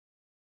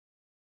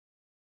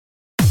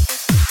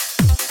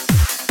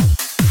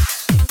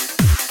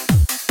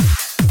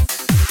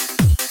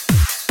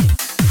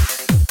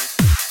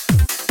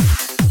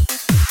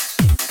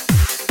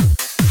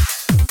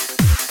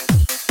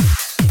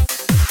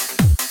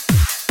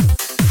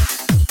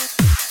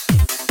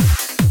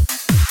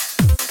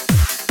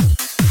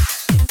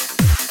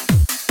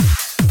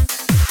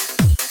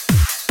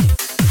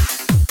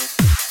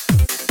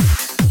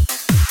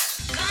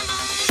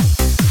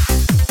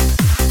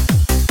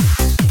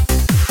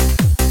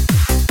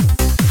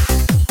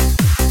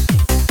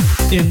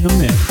in the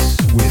mix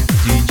with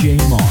DJ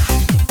Moshi.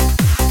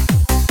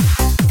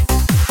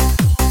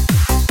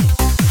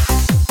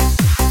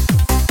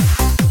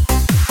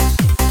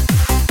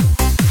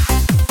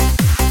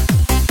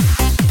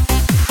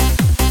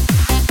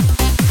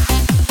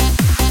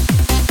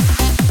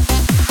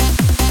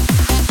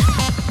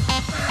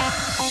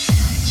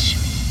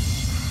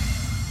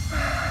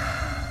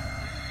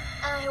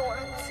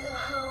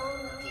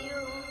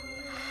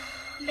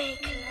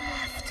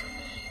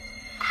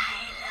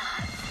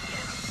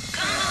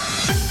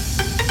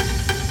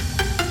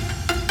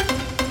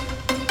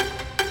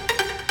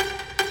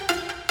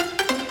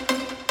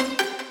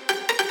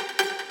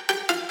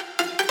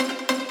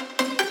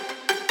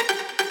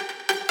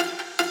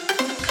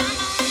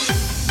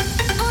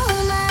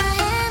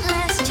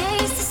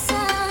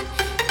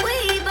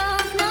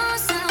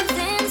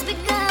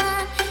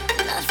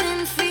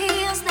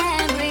 Feels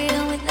that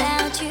real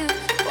without you.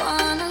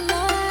 Wanna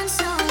learn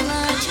so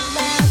much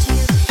about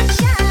you.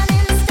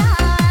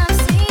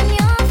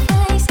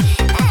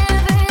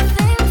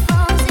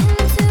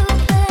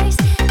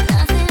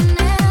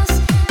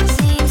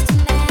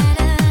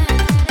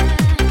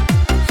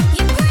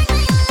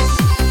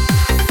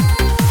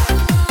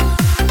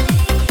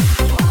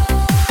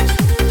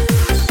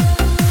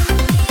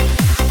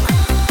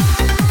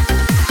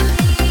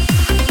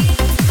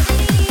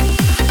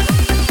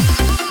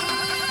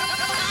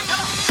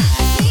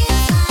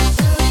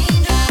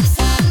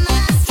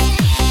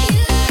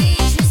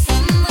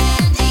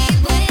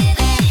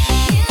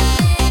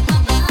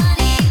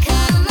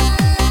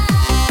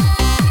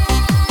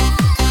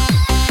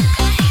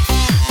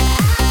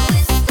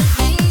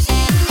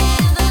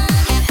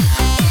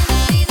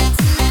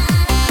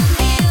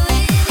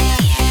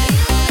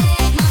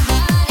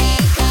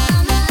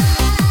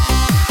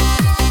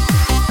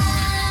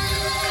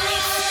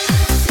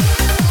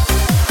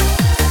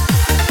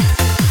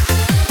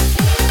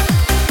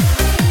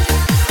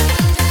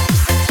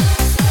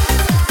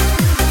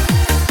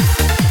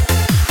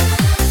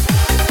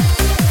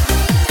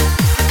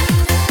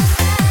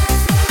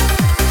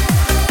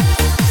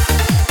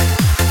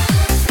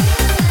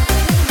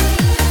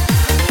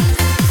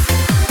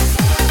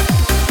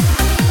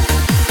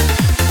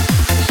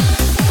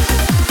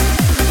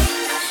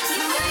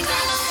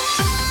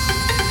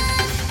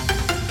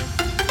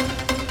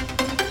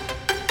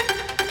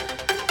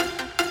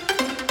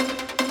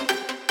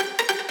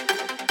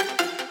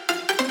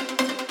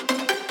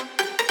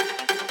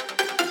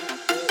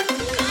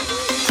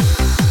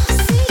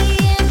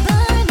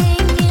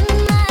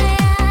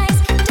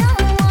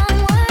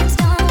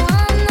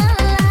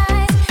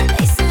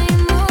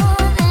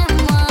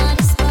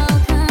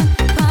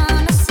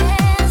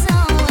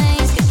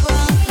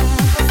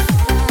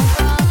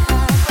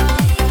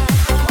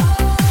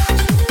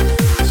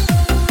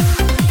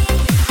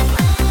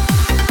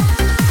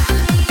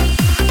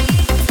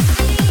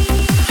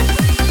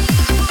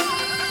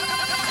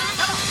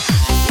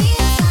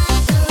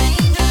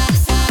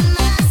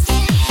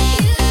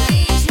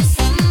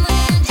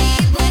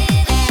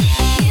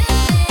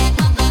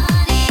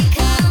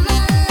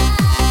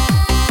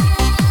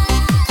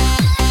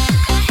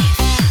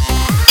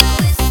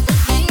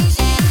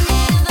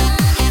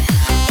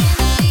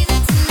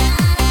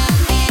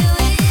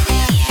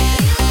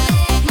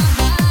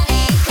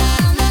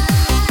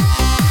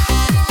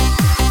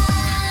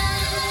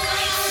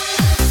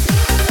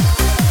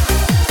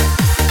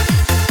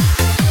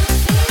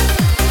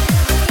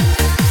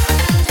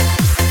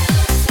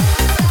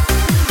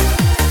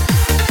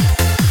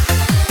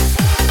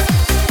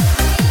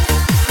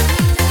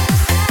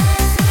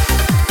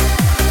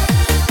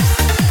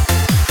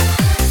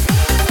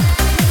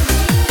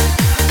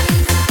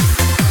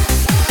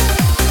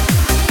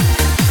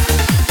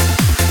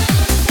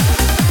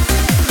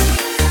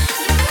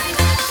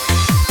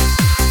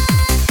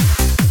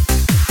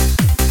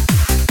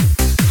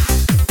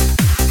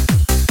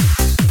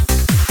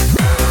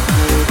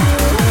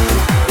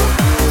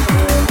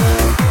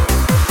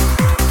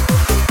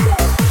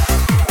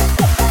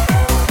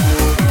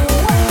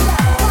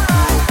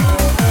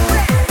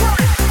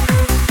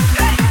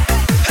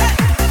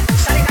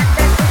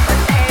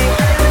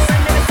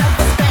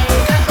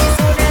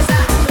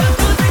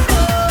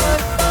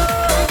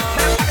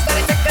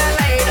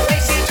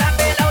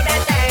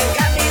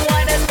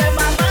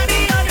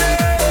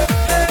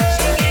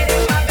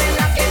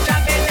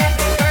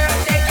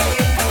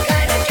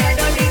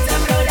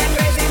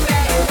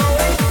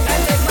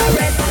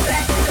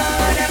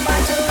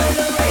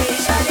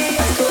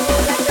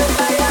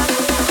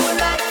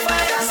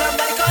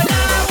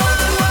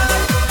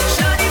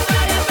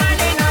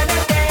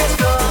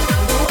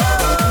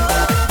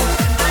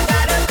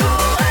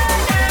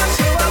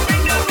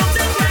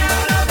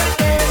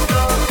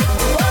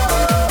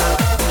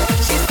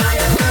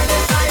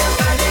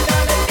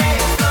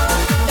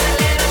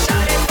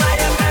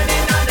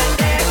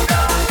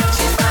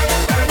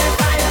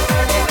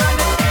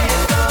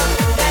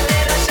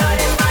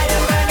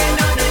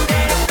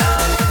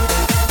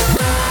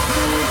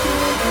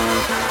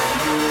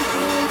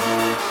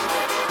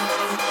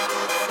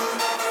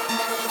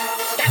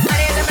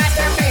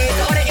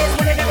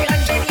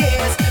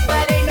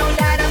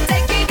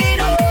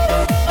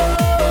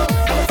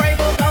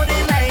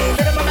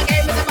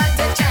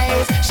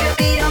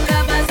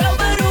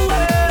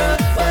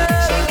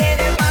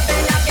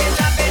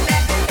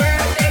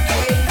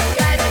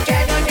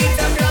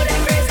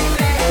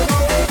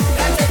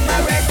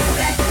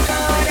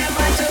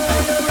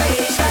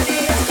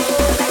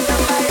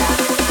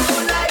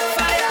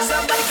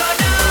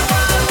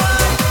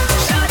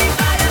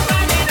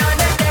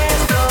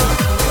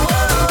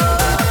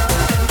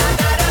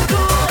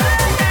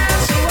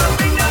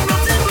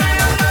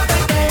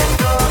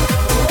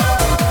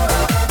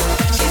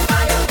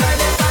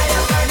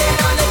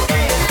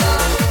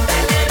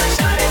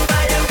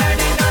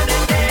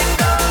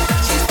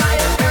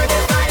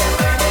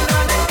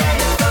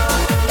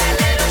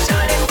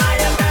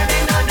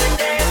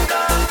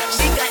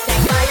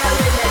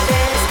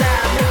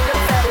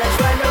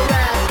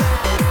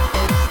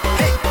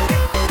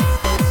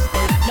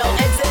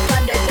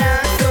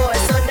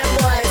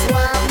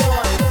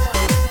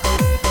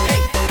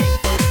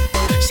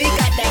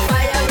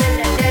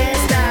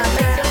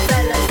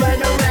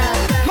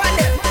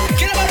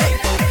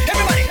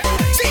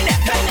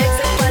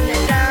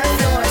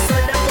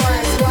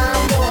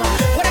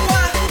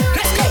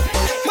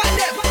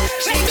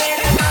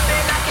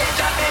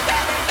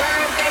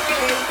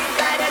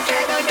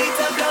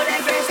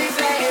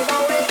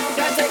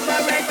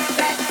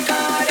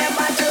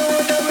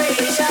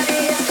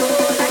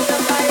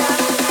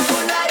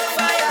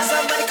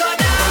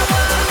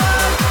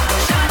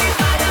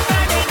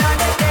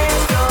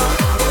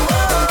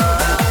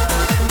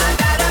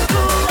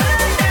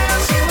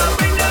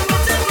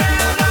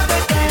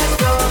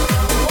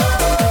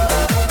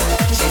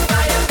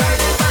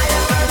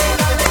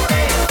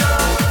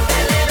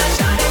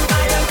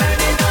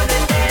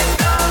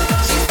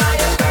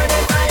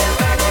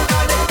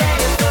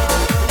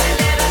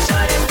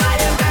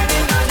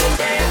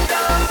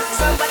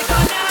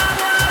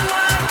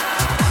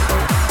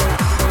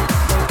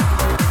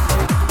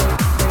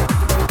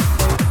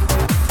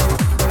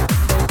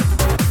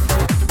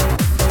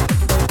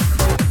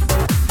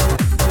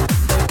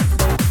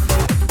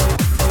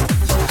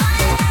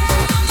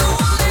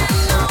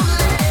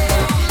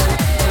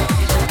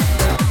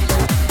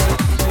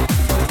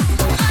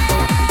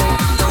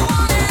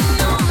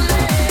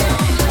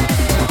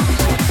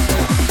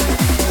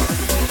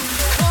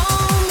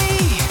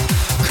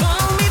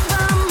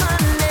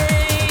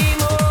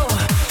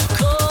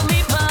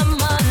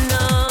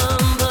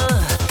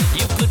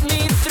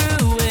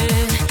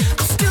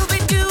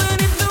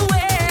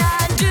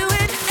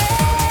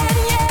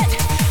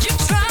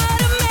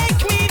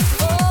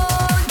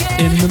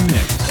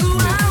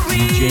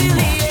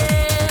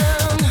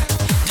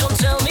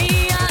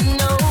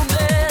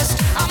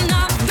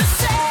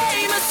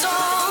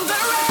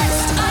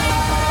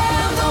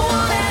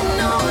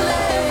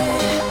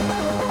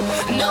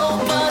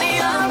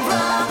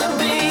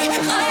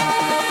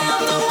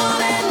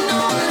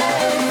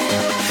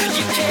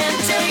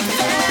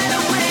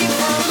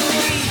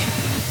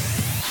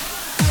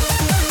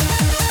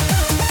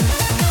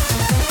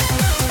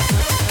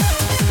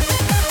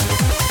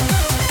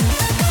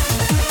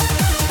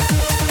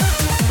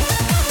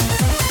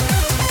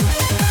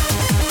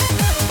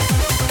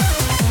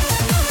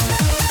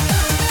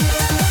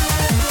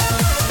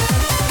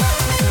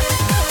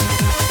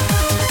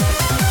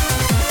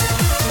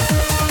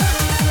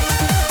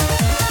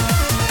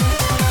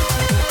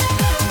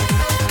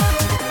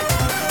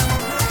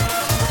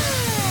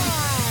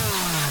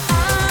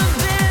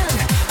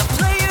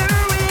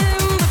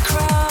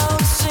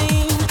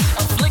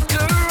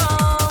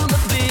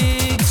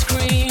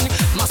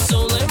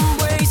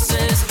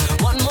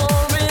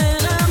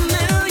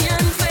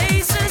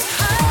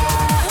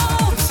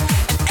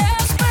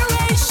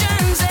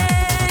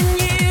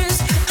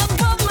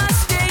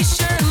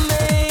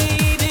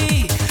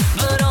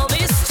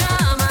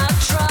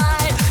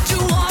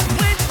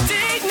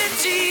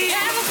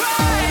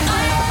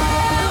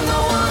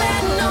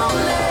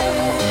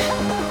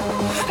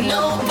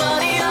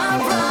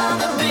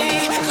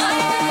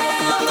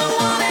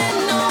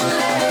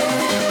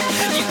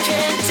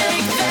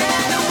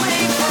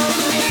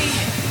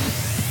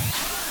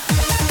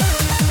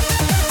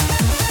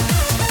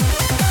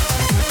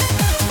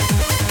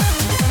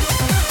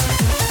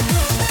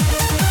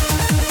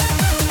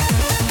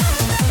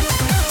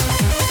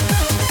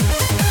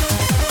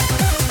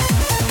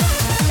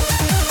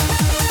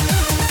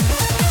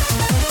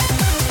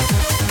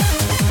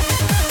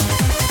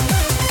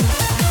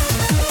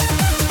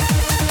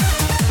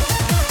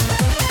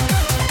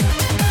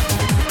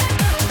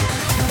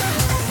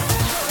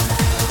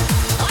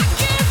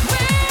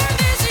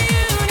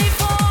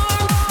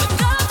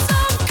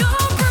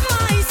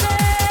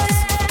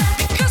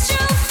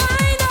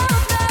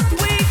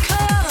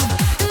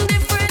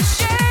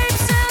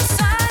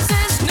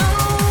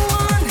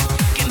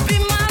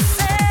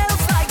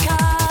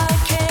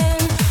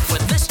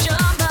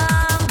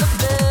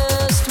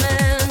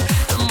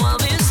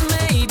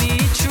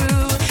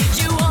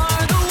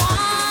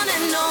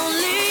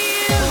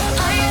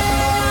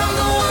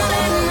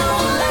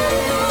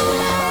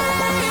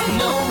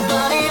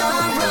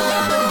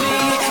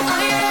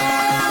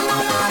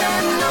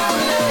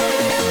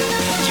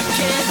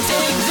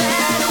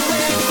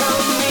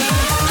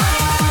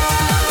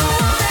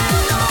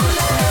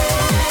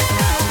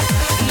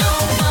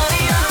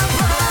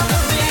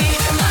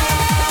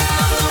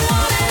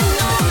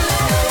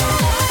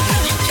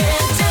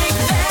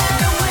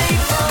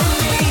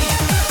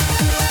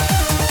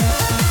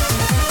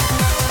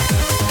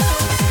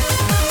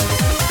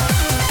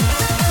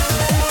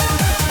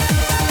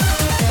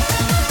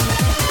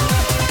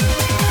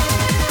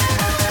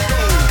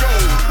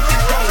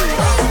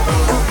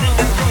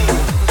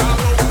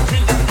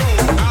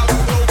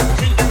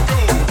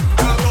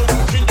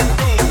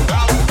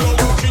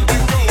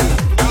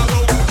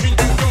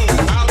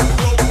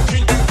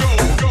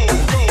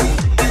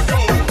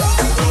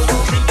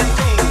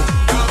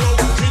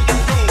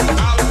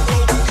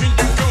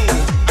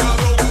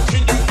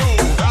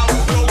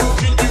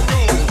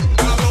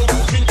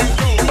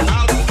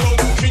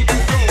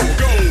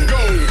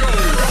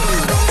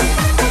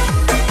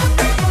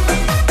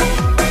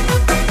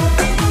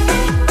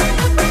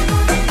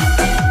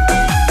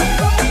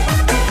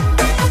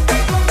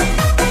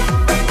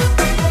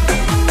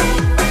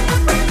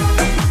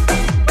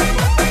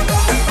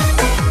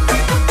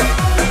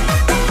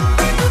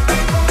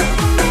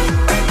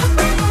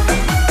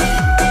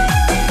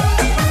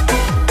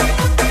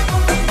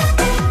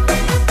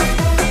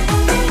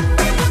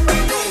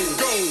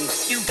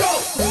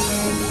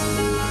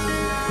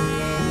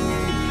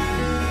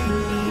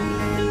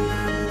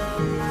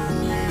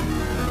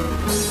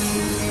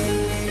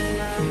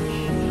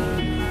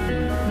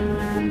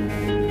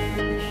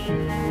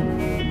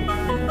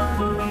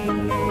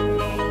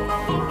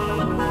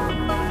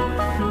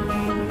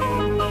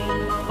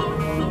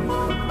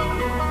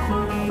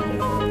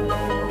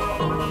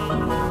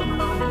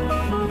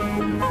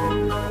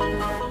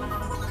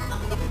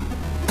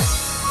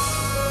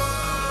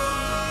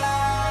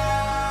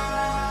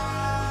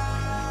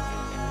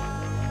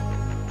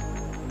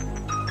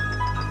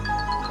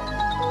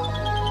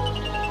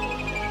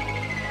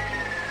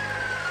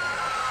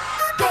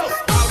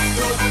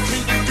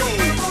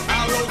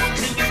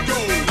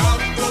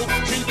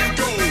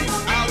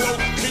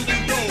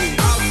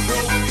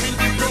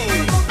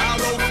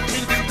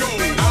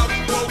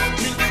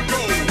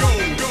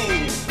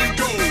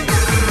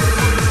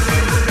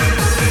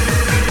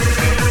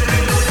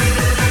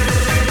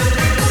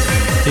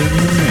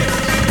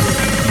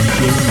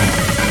 Mosh.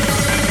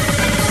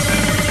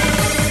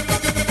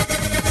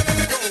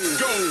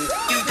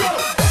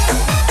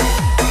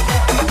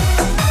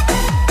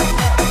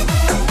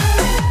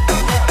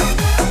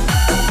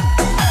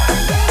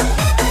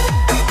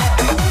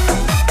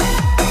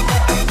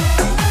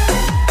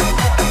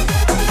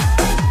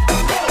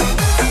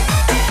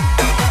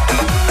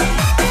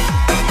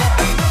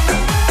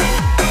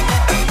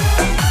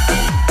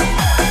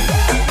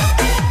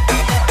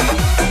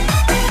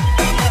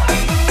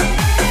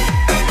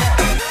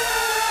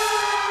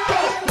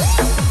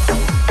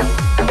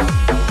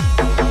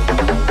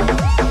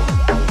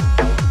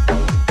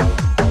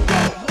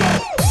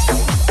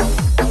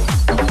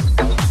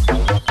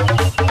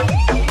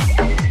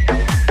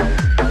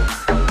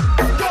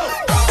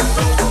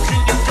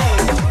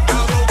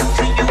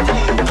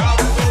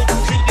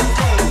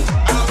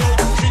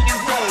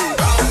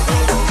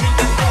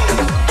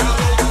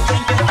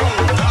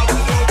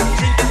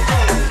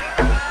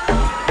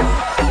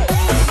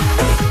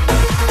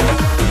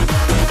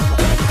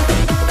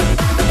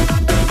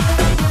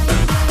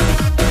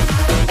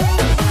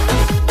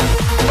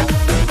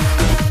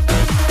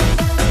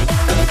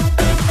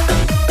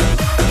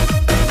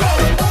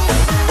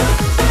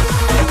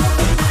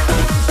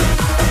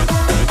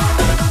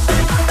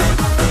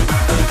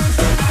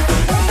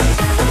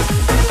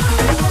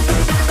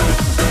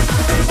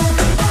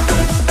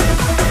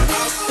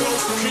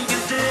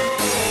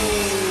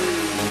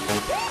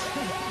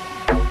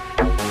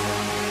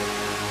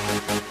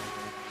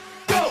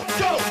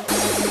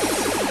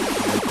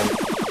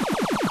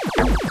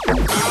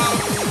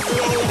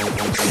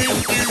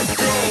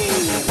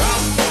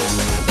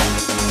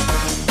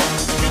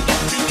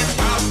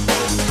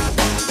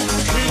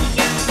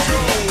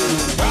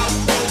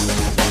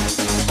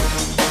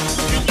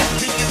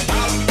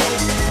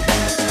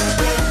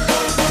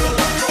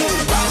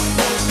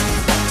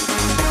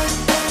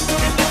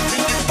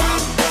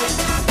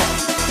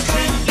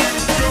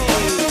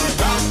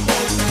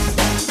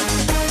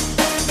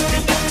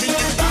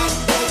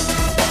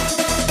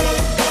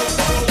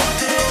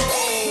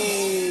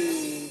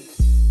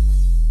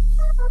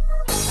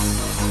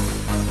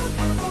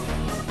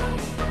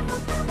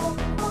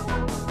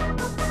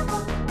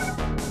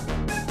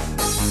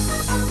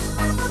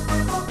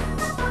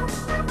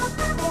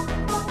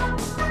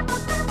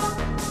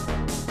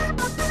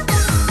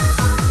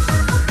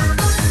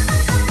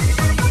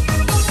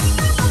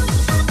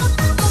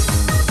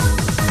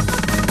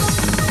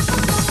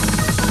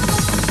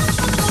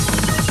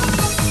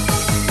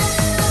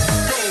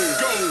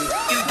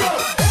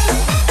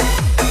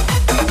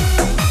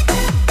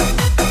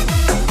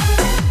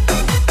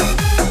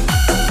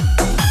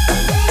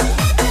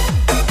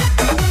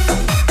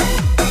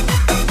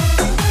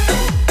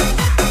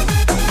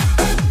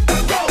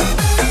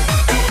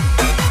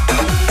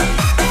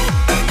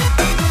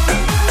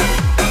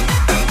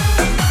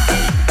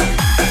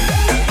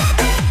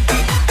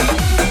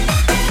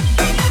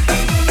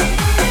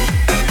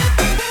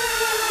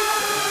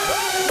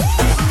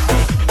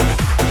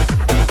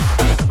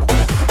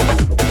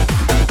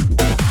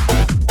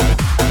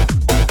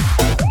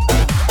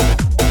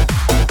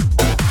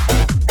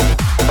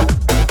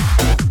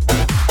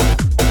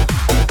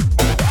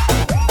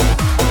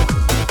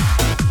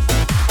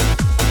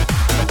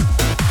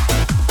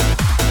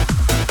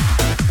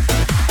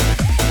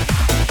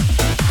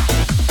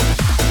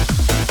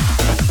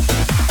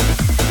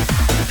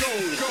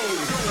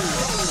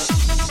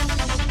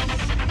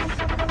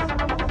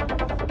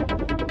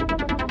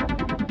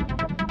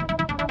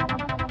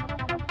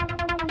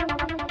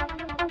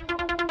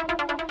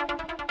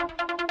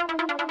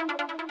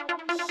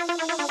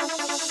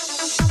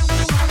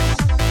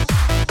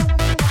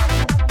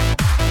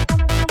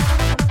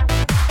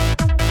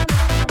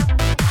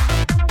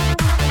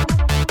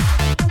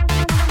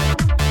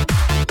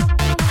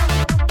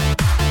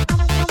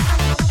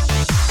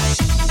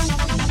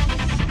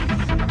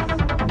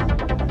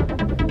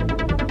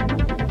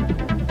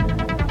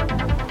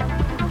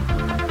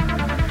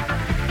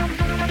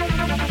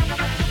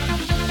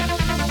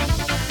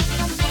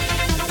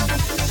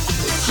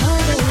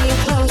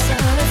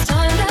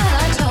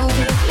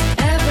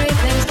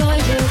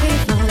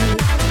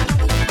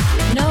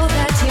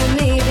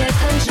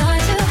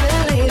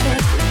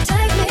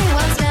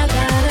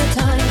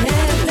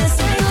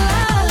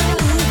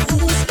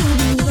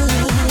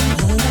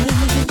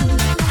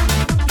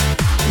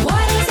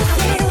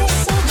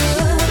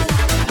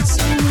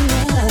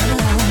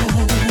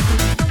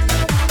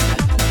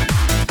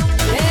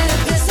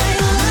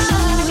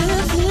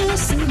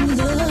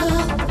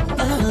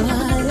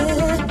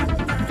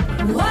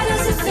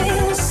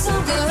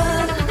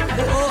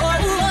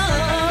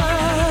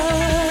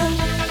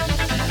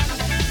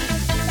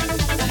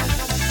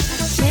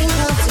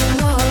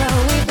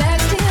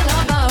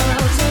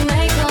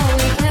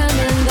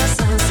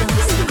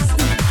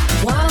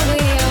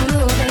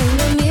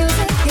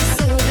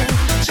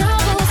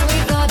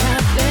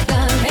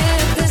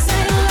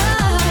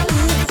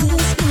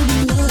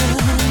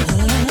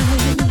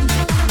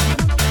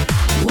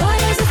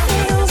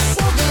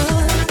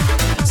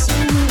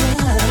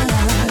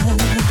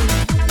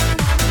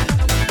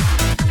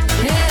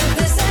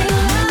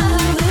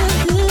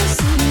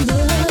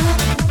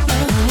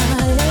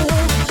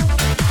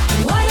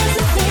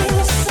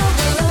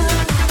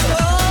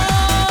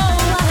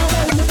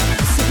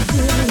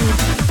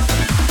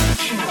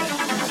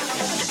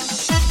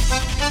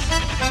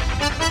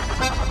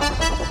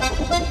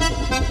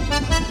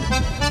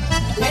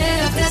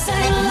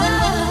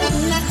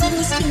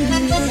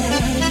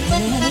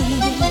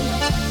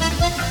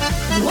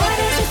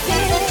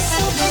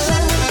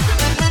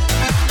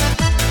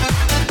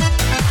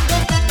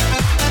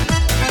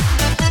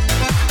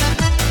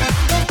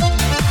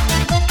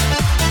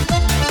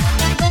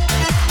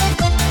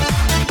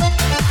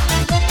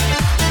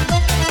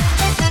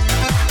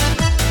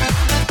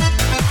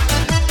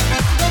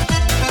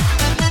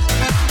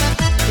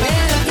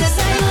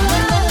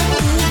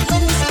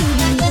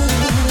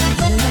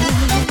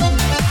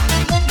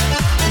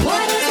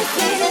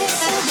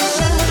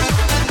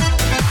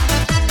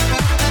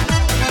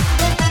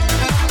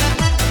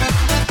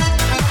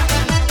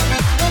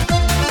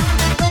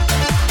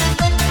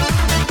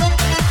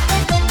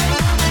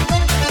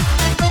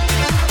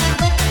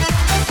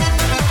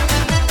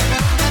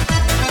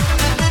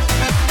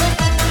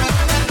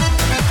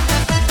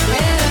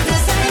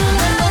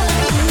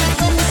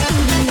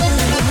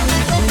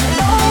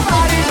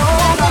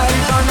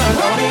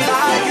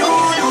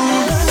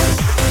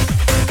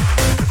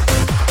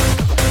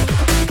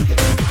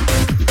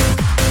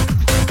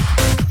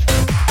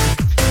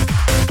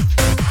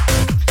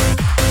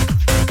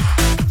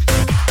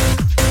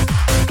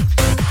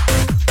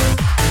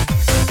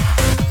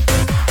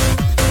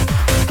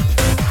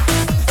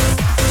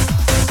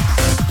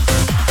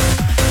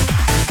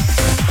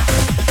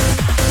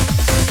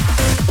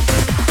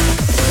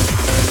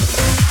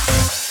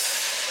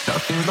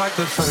 Seems like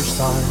the first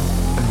time,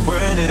 and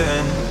when it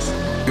ends,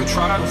 you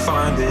try to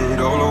find it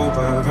all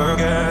over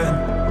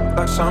again.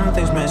 Like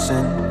something's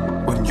missing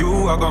when you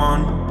are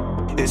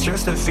gone. It's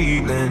just a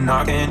feeling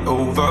I can't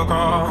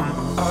overcome.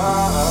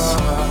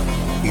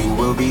 You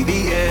will be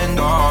the end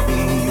of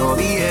me, you're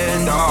the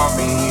end of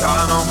me.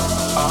 I know,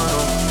 I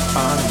know,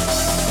 I know.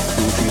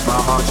 You treat my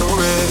heart so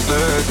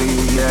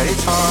recklessly, yeah,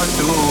 it's hard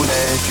to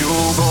let you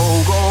go,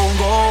 go,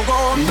 go, go.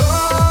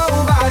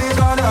 Nobody's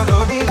gonna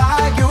love me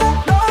like you.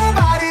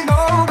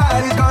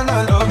 Nobody's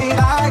gonna love me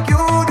like you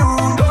do.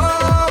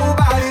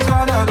 Nobody's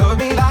gonna love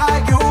me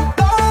like you.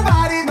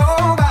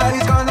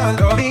 Nobody's gonna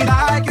love me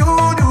like you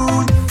do.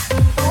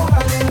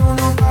 Nobody, no,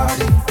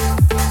 nobody.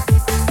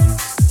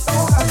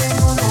 Nobody,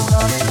 no,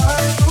 nobody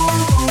like you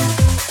do.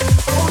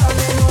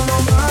 Nobody, no,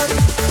 nobody.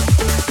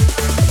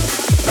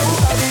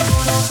 Nobody,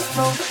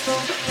 no.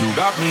 You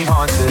got me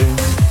haunted,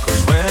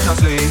 'cause when I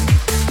sleep,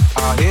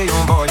 I hear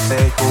your voice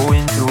echo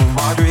into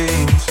my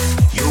dreams.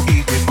 You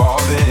keep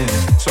evolving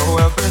so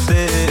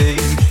helplessly.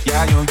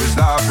 Yeah, you just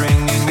stop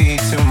bringing me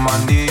to my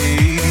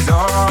knees.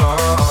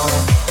 Oh,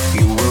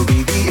 you will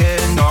be the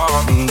end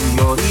of me.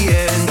 You're the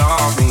end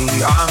of me.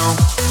 I know,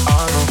 I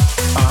know,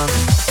 I know.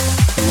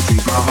 You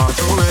treat my heart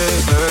so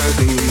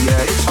recklessly.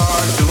 Yeah, it's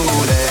hard to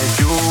let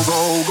you go,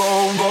 go,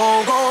 go,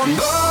 go.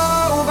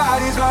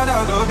 Nobody's gonna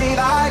love me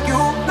like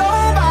you.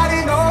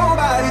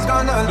 Nobody's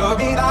gonna love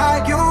me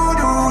like you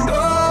do.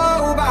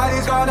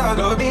 Nobody's gonna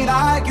love me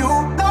like you.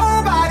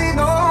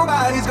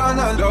 Nobody's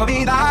gonna love me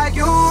like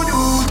you do.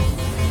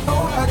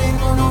 Nobody,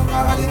 no,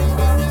 nobody.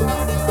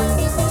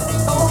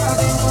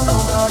 Nobody, no,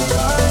 nobody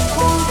like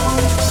you do.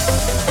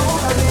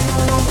 Nobody, no,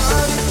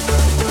 nobody.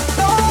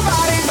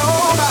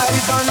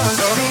 Nobody's gonna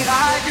love me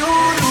like you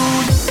do.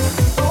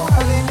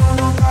 Nobody, no,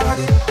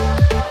 nobody.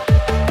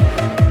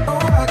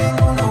 Nobody,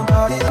 no,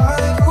 nobody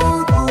like you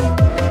do.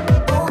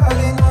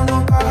 Nobody, no,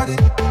 nobody.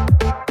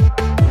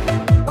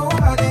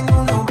 Nobody, no,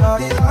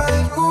 nobody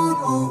like you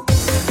do.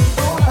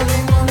 Nobody,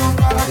 no,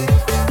 nobody.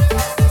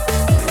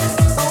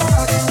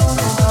 Nobody, no,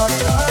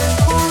 nobody like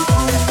you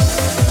do.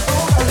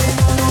 Nobody,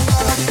 no,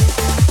 nobody.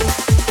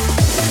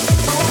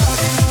 Nobody,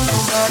 no, nobody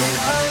like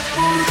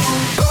you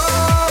do.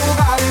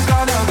 Nobody's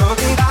gonna love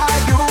me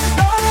like you.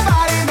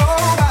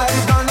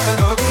 Nobody's gonna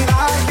love me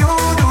like you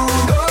do.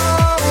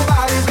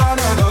 Nobody's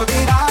gonna love me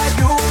like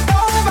you.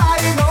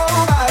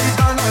 Nobody's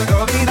gonna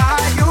love me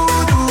like you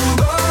do.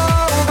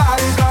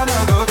 Nobody's gonna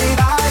love me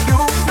like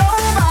you.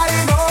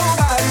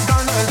 Nobody's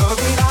gonna love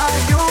me like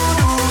you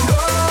do.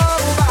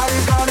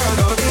 Nobody's gonna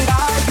love me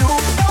like you.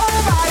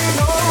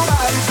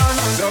 Nobody's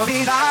gonna love me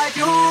like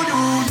you do.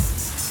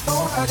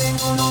 Nobody,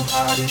 no,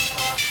 nobody.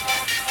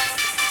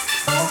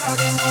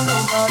 Nobody, no,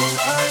 nobody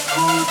like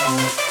you do.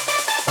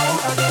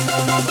 Nobody, no,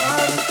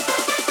 nobody.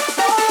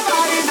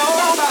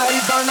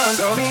 Nobody's gonna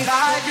love me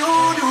like you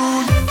do.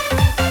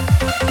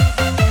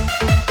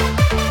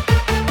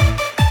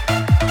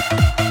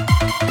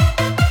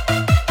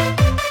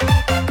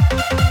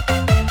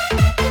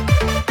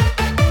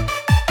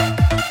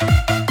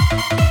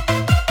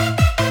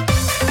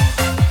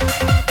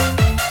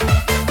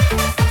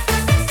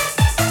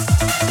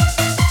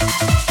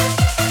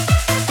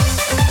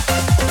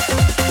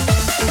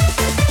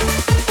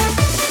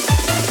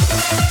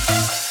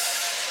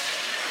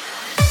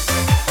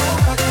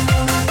 Nobody,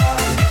 no,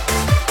 nobody.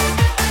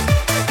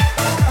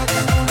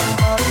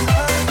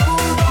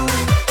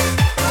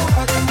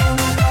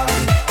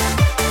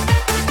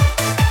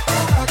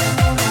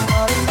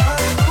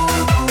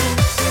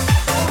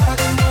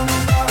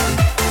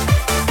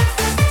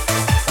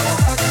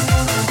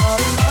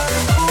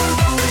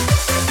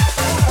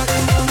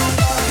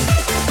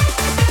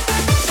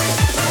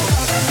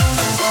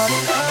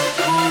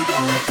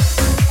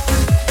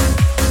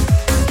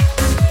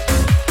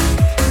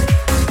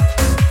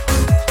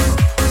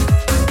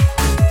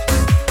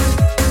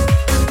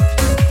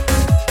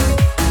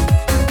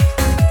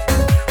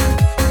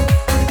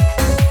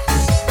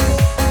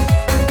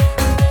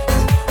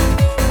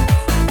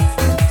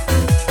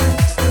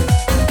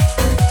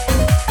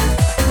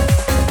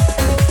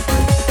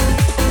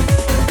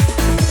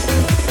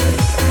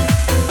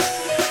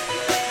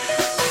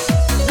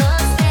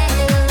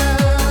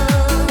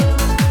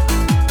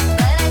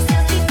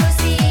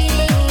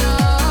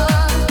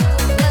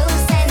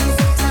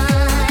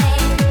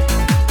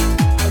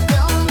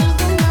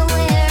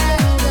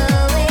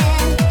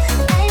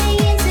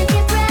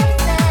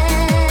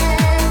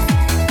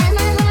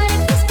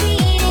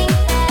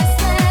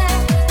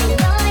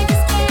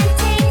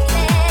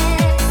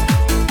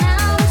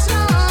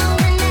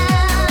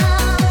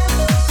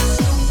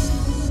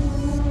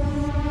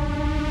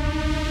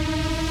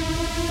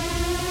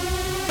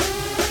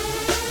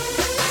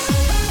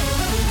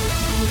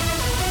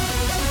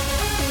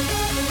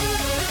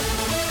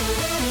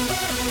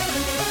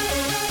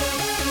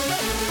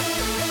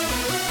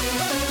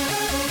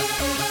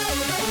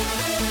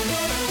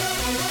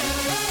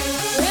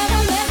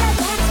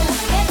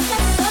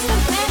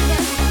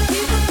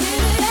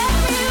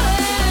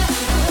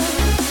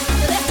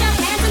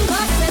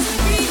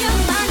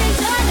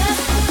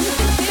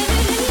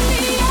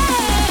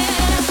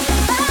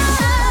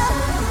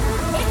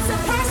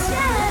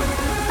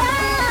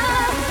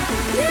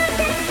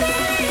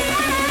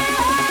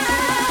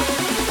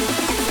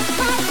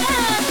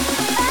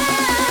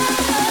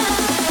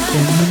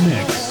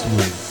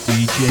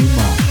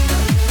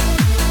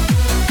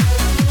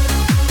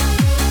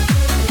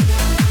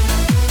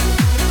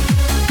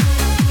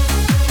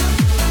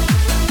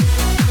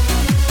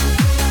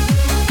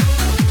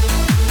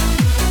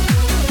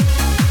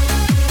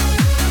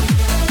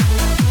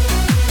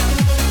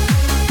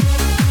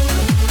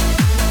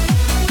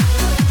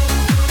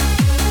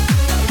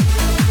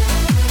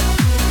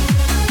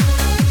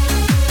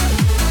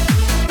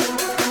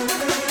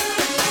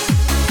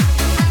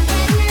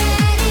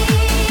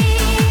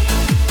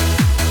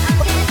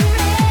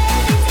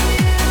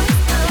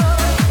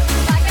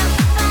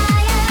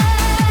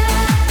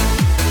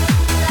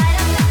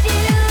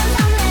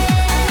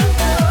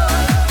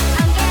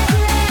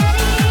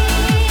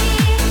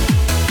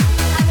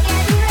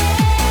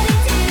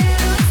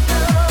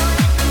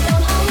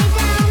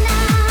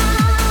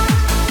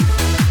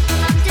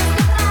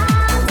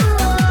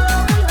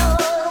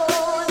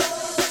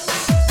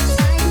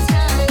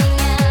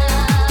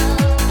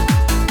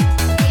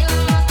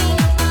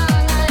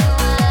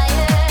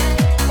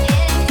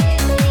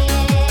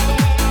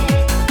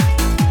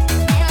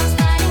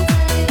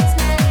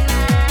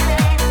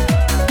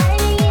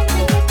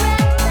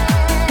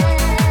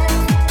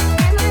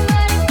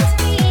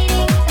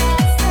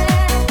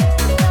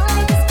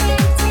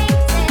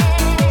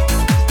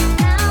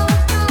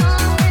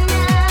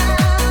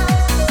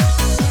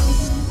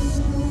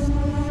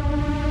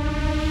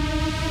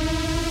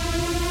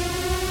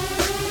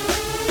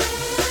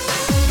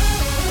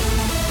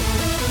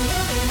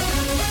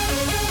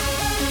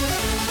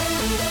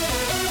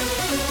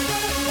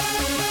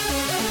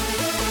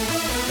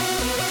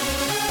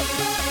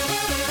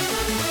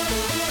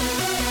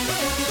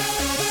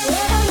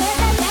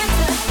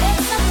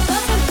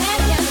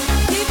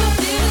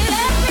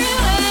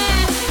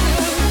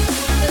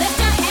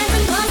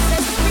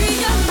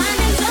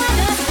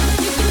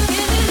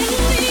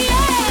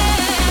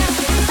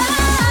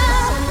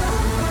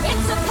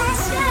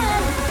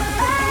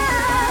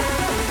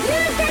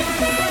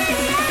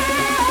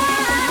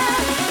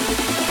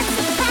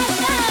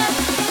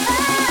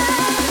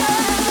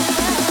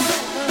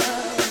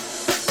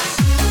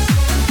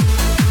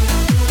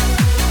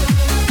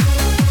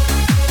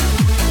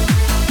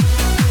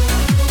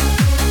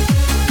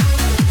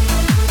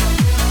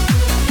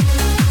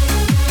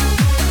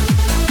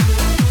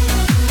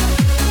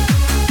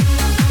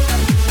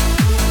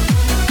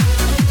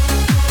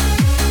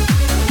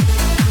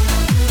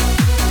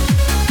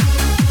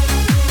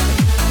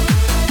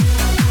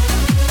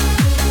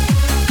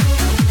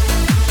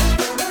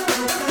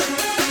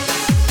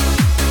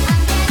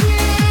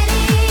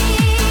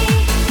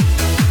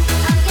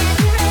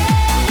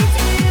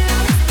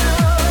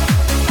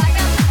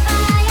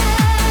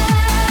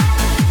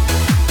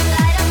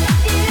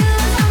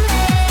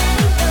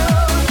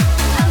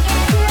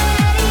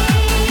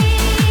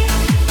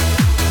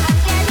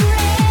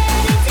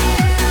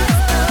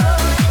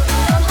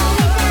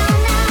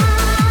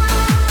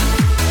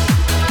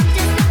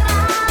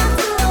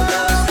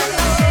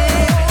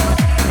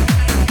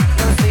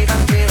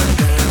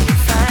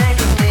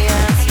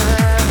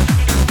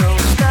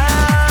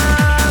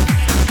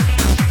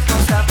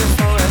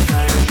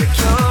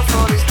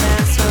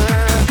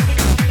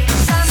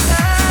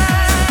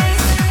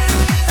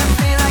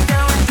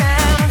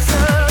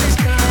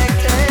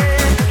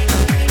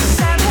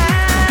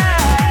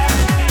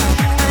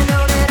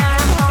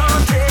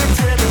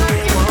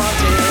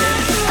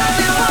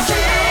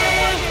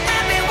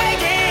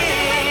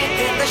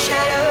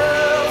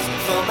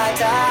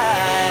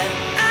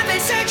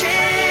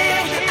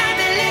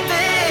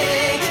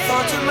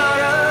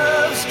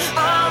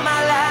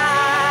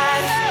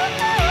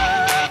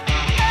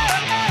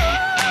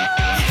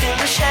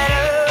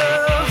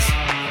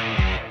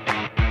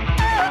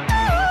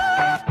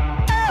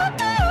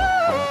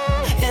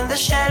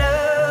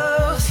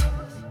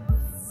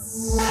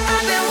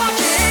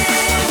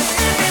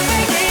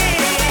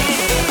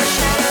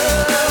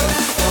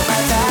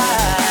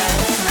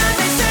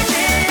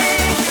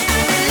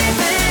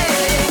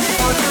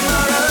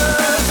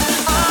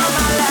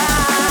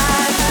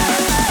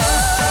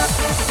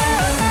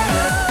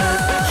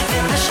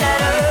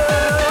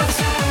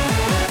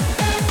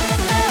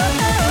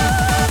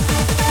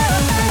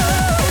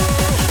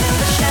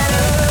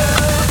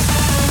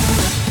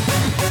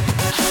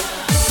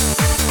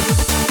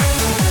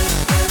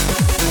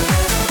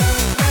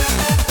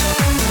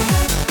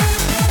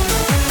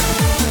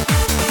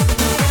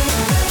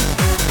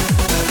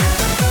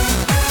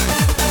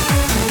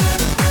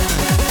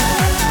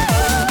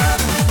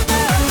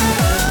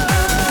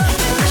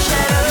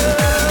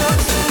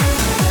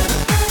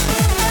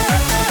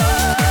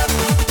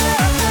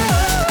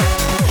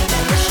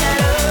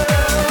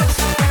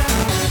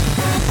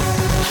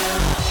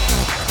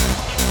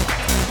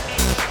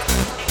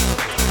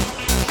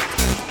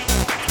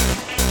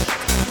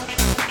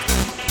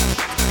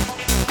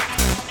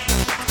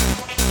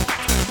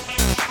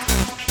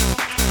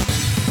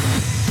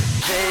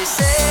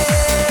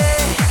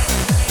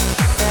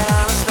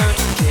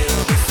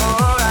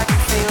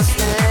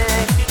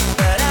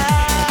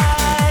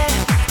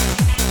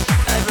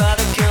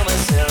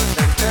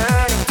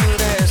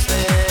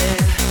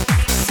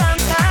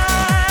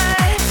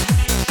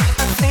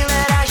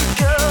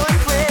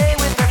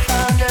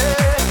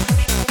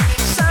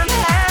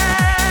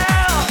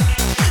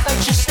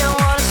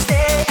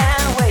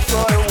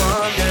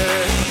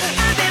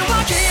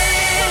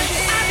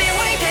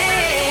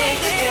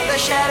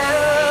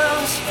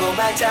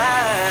 my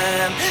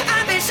time.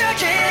 I've been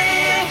searching,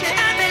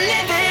 I've been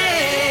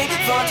living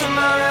for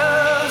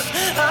tomorrows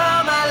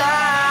all my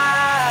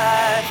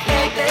life.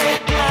 Lately,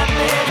 I've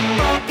been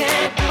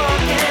walking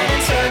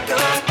in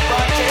circles,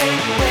 watching,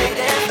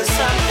 waiting for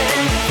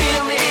something.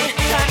 Feel me,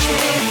 touch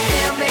me,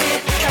 feel me,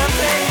 come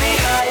take me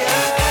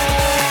higher.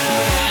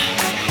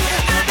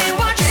 I've been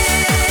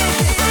watching,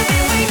 I've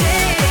been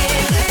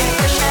waiting in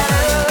the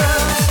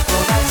shadows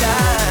for my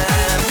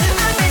time.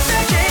 I've been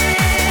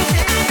searching,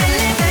 I've been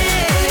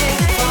living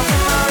for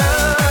tomorrow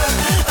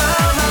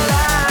all my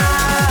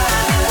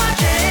life.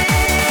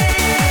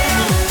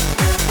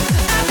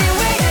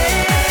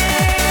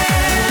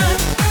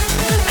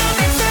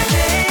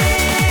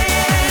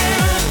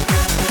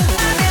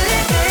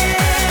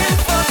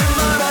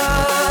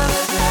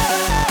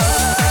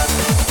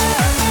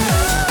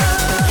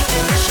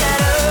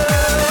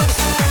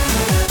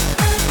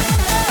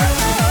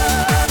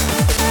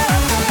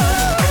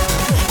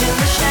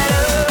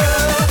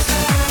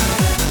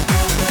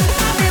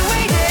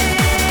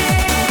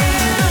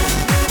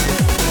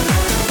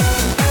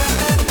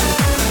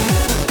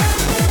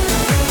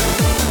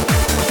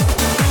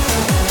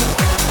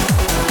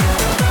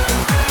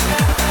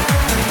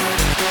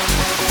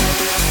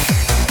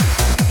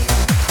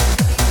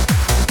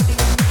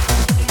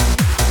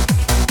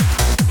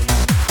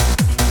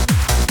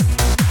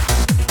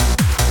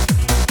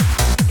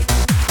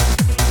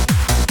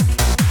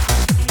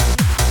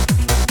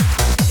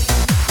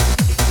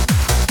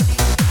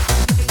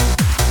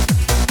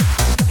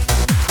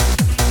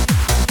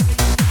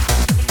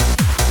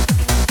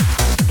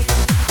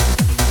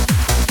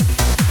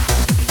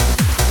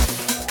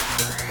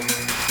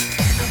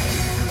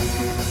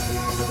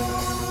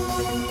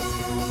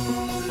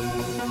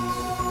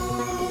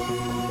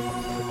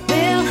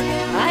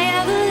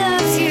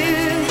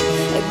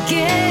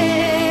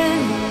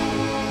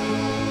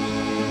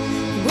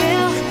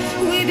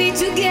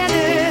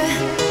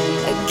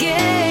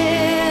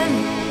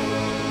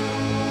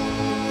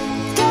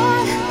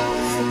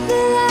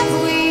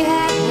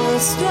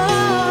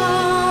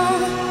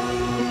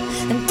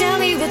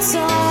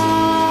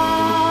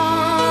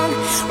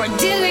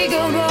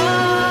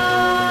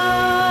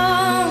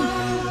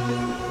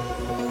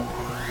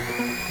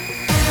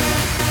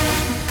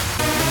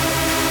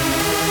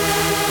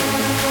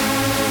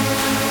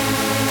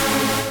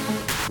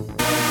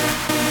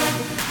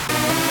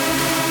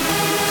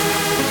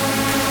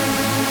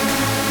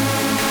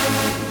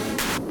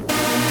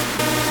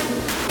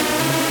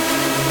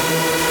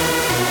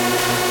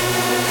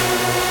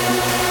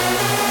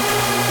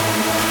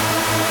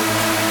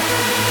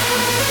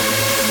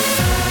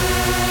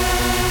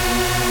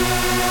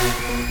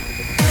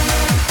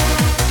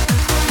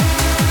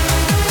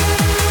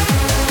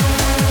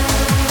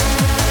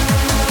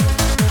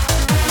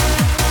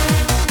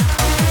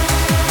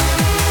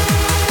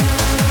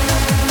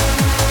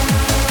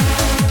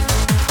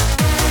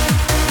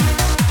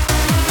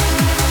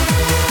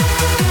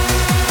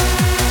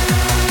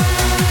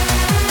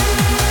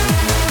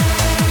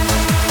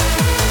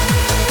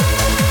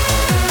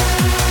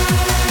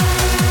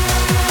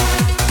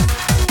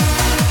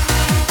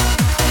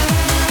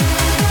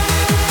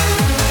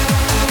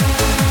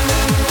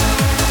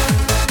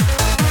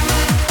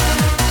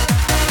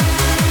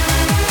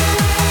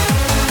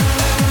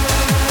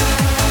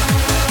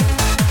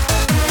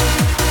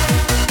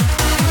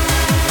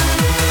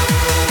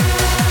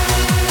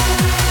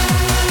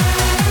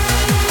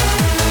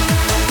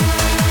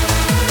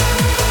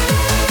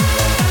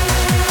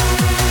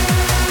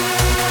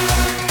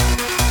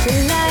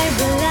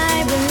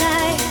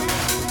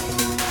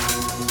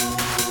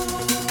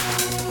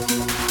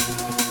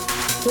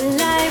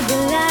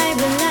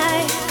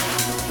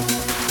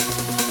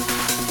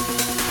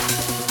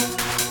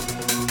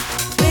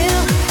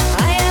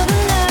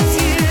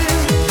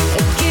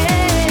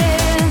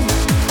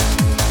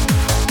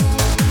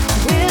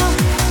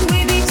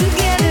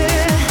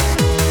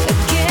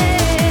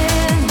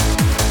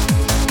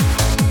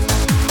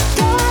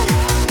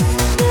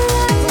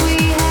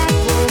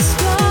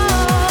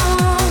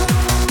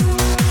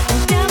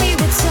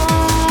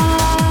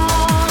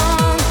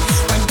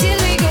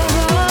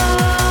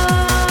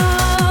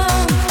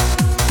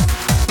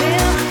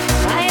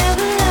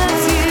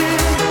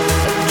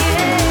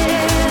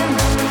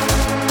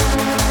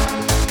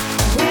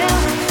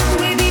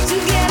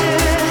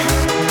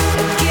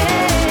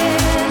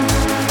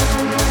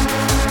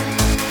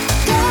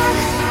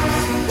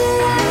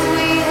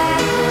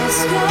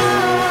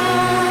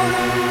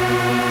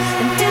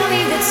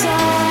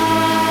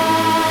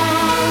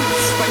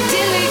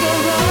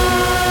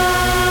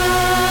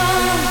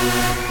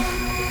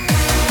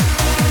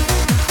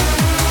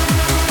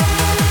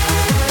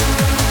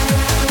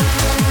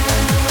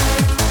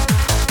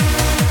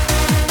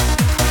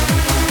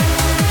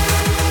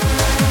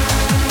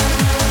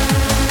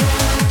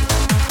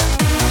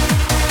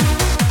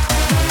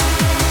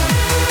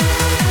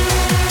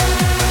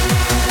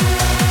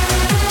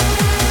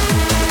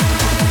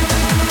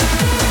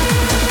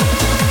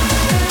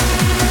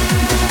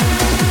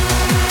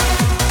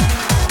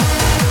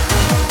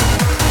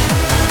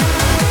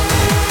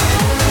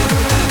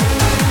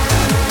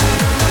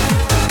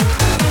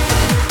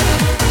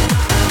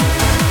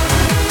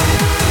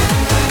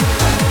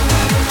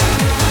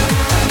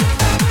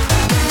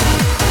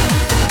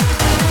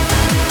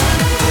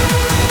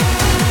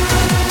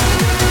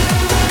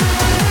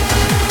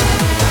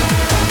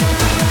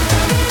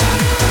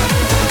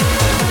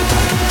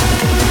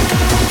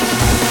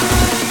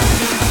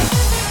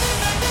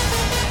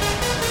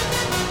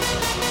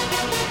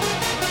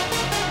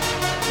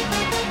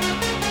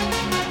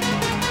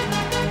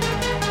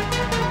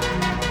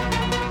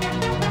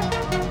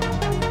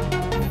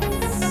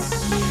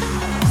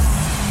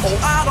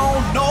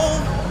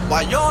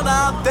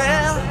 not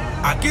there.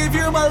 I give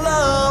you my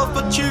love,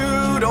 but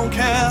you don't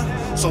care.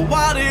 So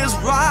what is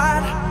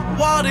right?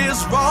 What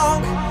is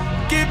wrong?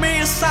 Give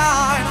me a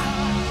sign.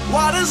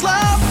 What is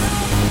love?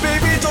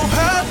 Baby, don't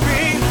hurt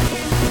me.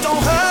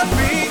 Don't hurt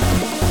me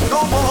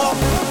no more.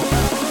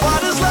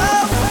 What is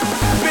love?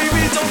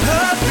 Baby, don't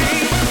hurt me.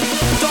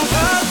 Don't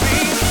hurt me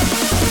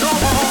no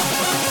more.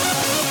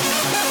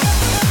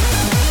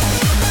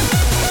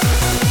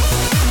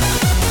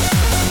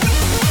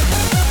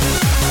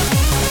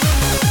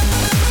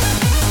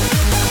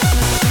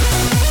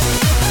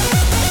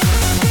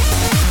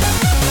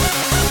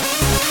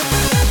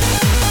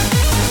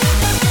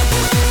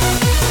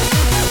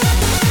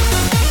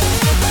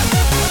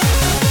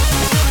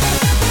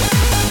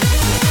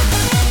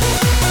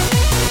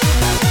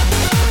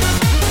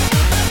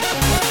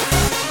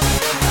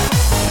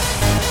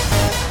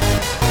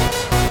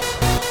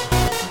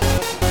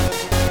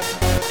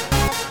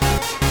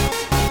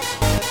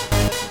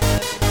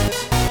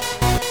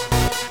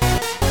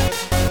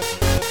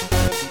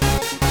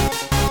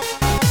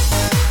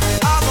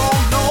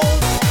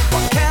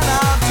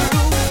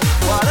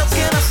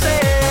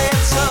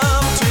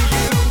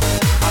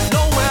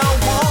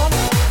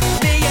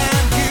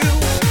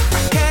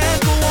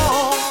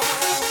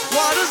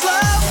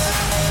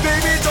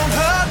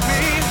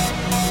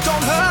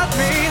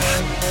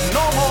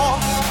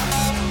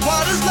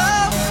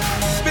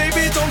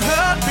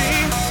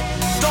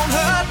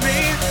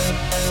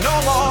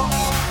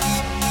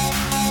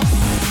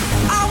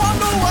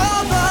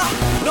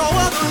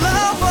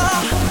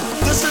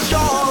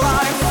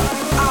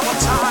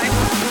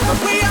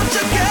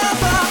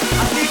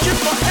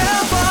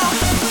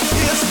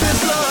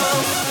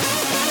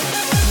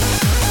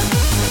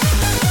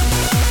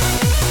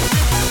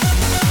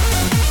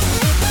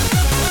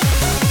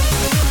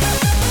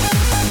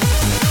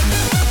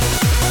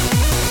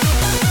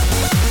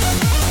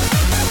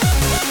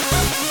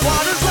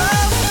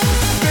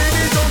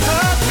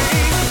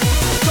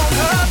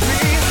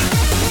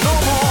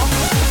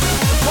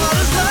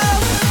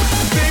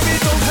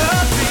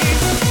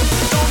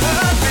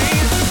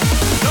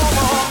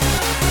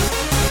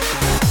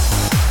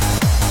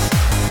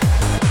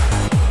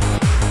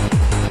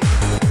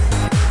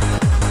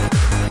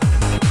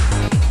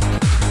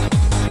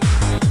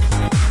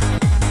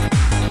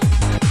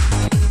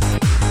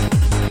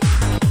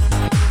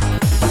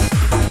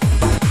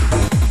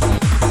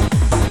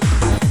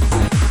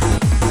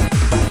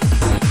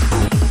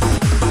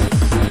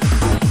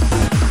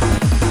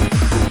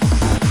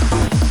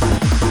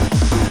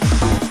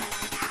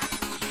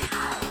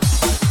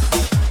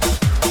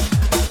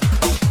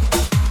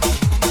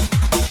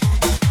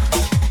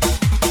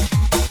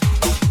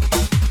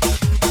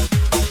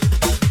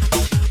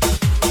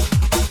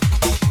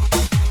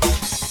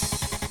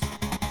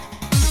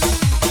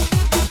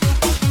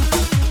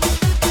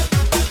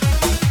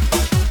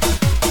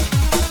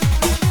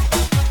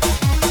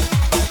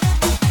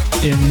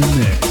 In the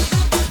mix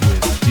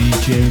with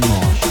DJ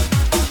Marshall.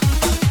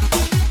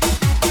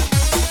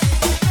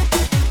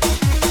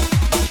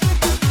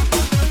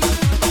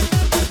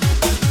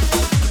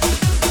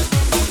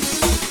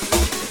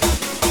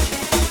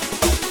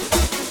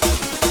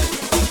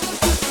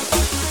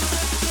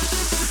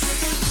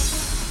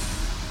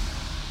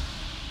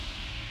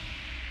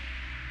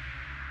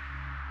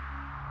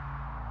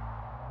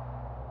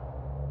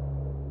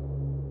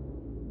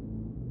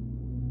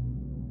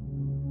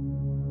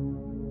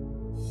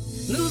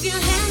 Move your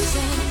hands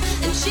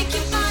up and shake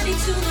your body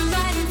to the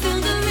right and feel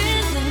the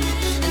rhythm.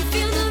 And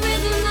feel the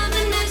rhythm of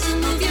the night. So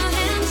move your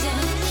hands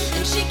up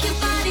and shake your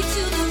body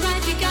to the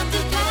right. You got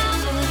the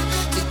power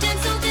to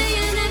dance all day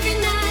and every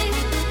night.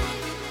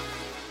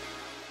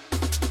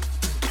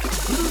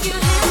 Move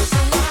your hands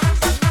up.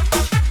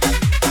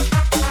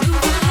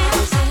 Move your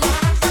hands up.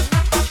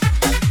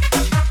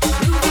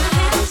 Move your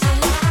hands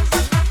up.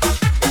 Move your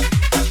hands up.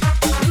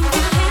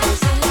 Move your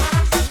hands up.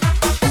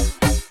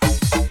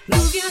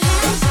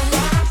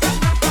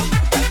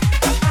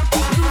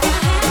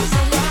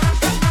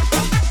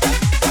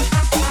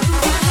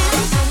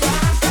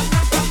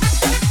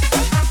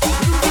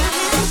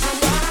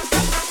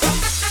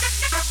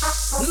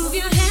 Move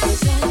your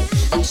hands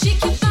up and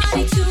shake your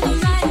body to the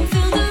right and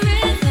feel the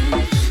rhythm.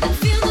 And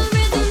feel the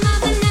rhythm of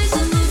the night.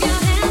 So move your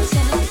hands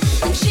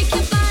up and shake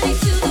your body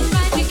to the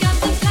right. We got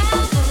the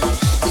power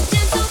to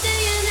dance all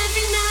day and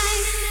every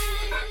night.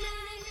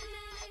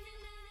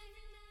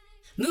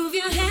 Move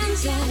your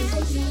hands up.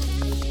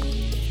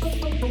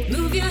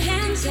 Move your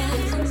hands up.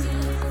 Move your hands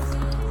up.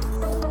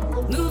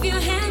 Move your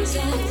hands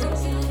up.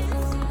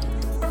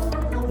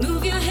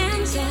 Move your hands up. Move your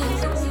hands up.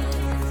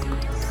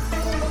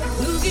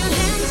 Move your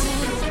hands up.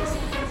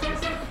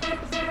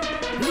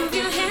 Move your hands up. Move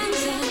your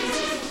hands up.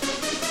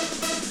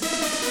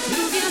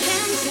 Move your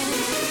hands up.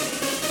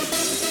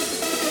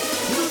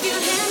 Move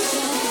your hands up. Move your hands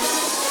up.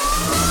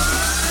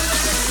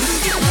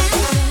 Move your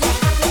hands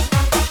up.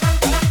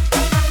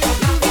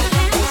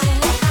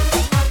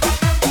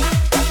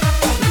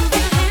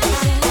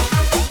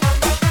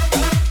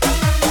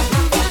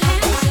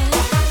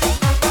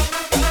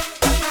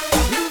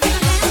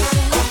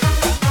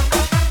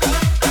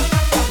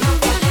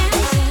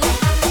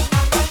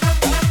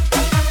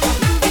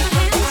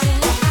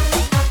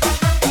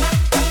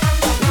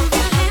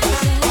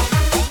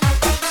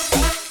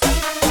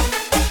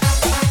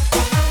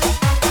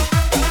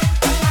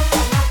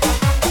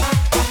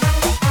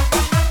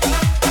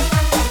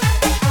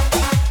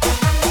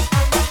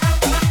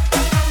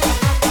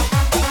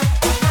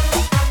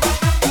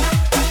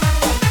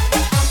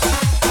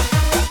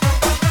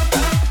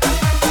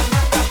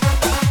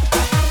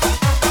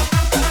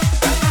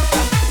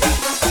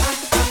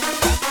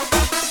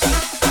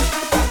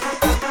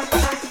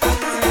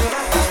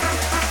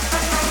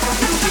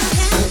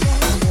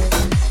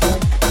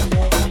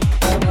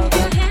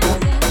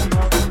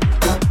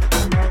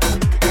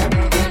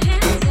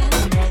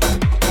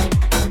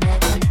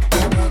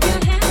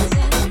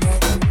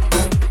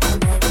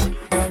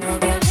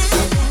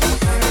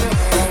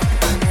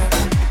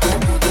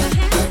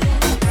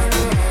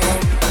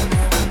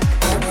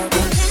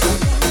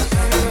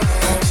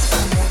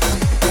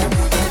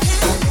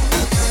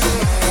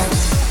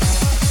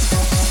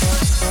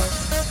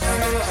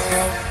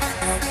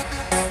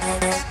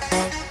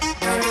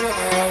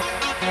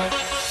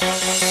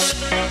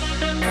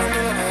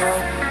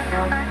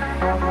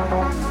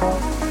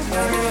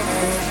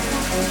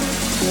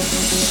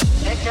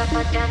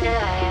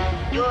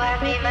 You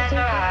had me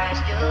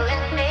mesmerized, you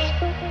and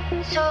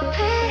me, so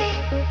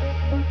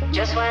pretty.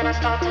 Just when I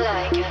start to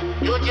like you,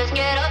 you just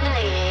get up and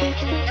leave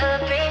in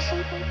the breeze.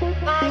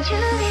 Why'd you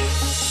leave?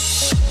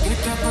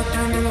 Picked up a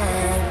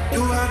dandelion.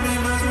 You had me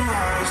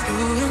mesmerized, you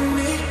and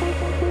me,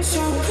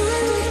 so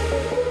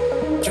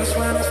pretty. Just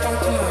when I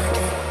start to like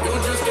it, you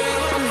just get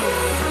up and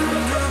leave in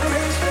the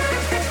breeze.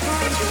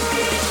 Why'd you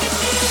leave?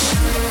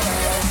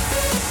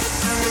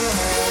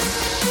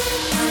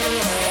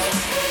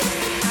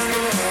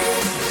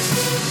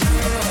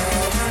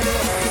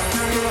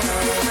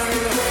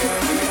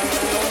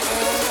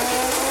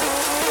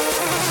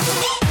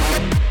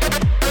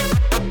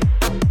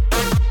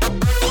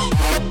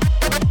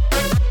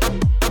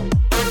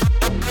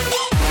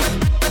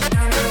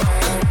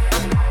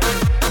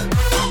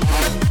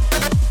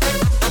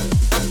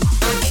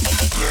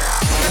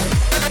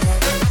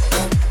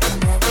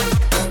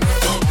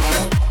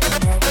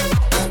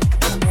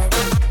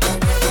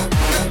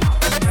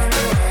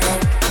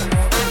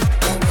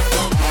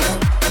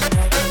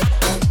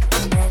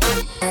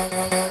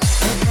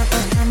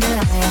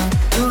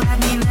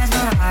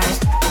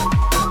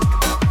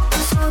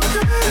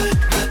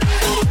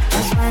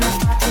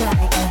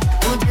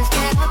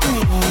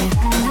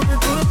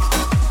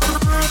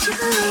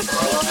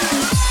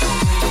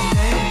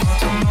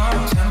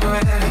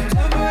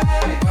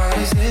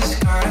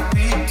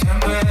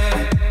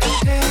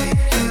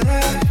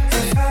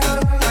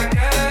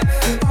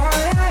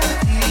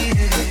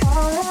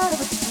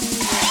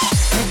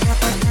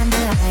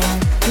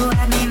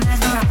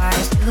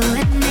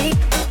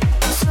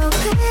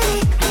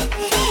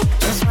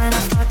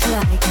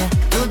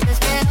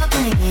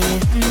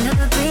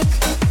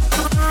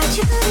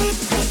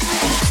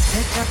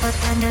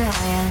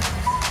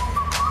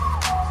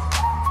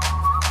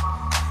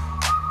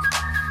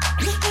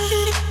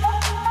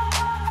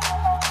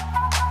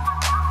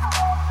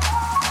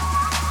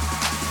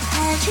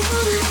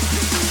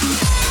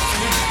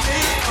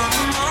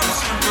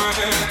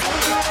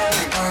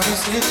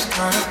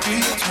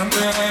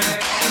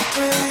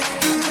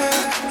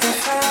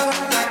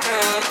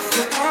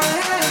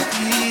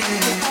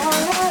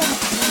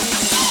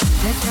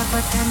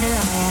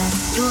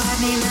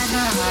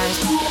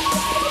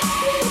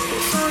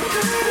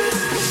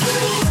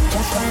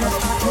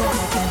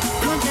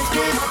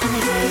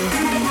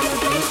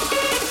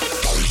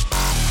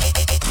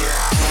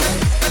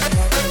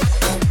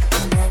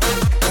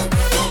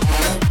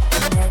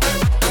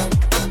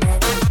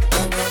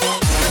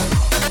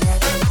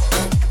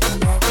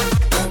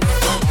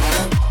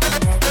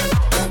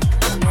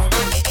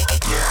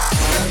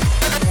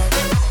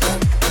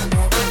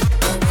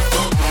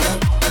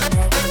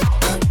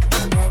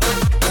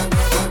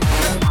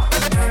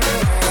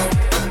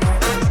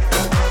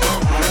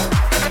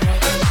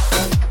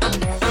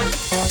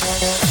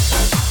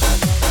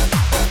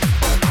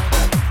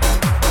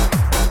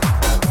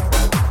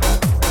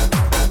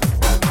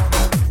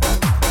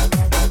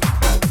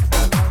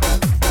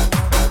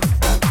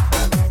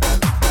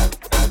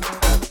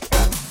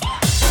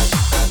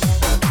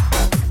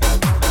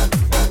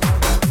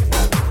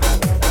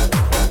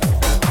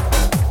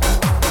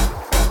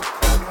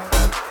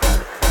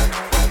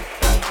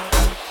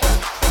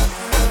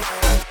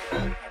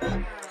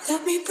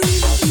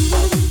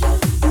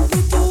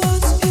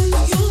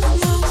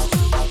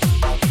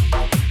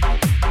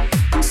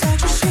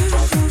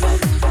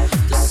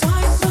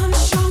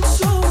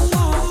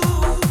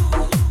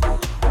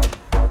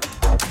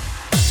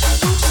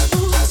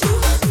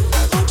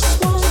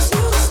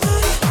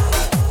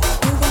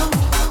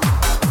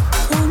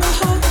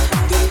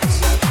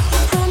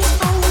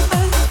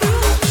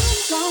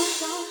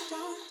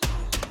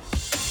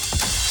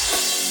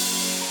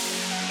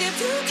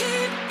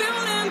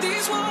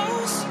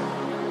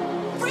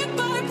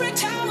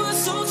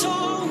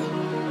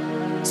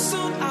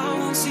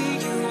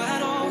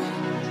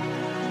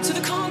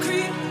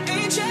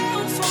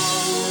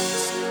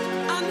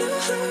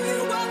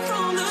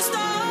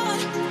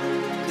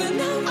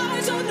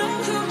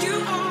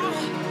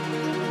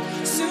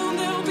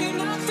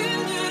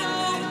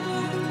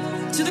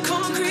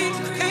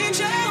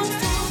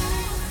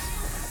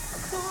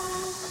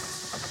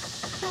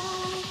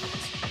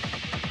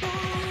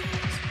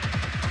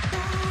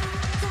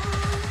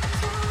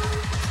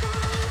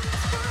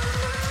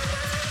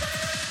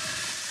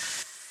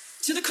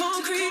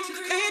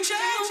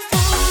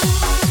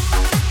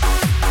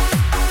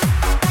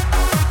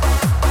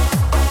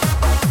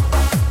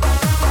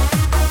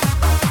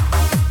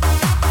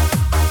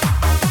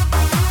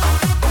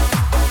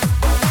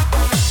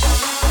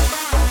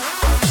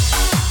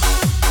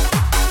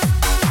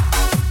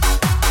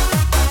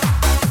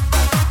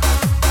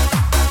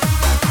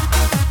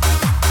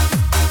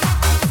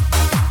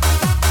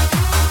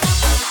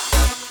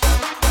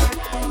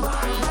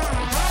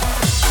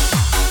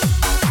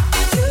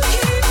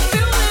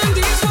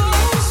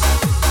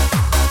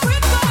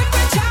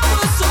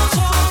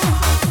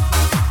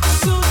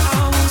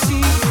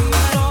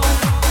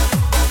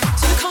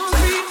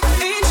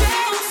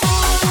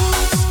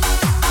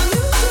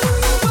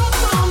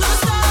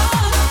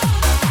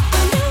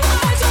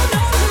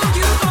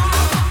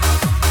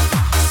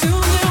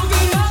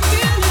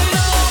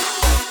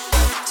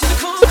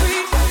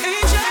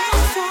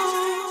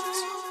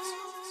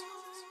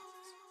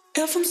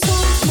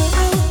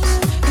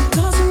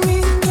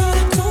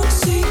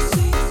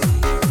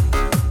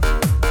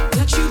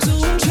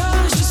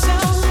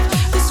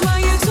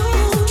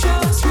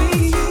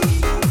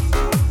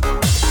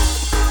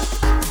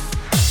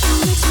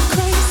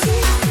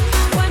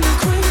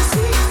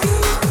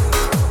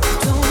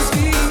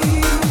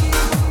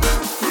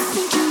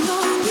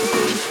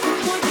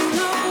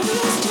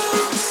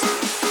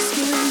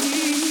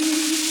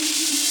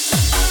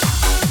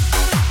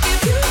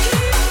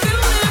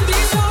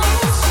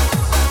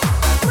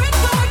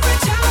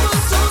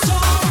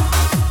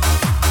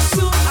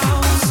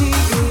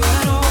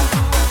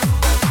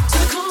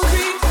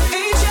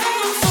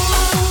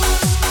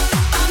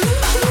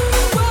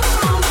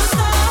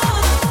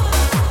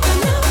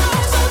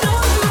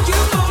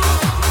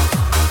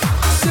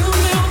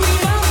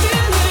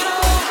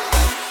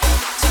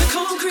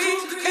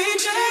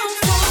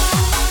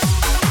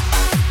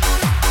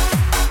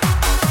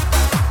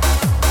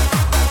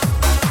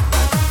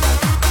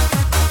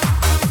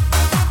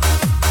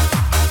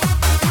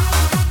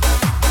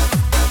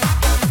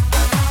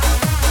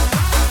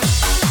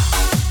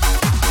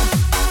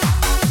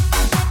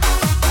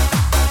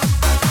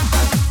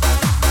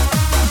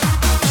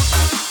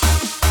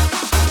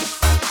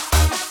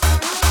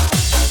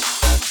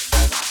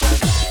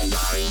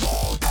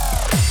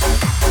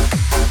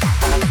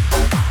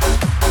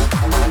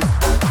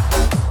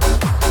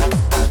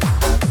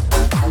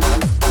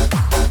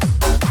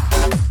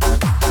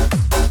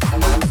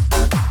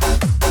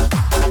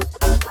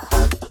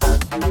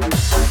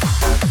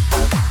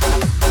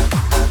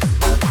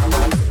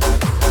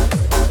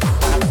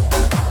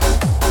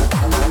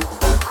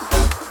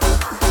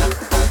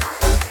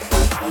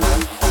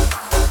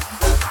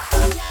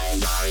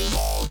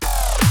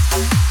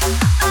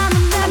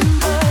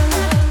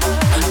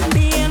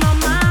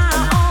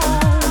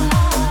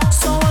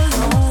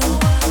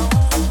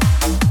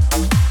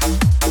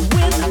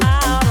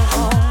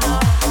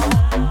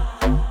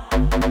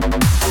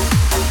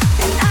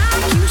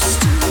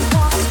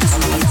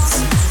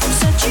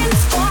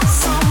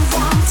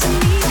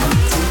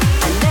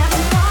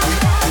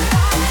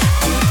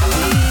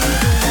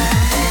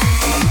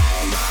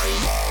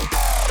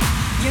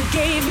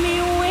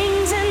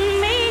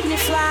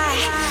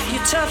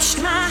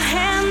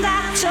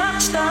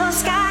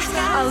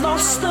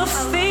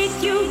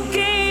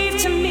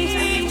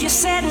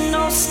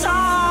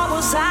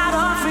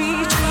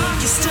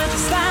 stood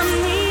by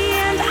me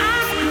and I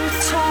grew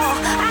tall.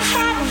 I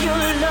had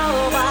your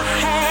love, I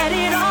had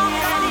it all.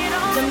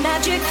 The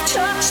magic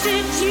touch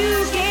that you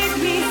gave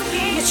me,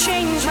 you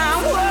changed my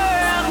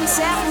world and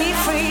set me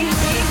free.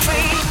 Free,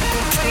 free,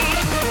 free,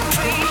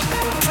 free,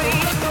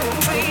 free,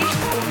 free,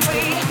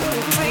 free,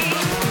 free,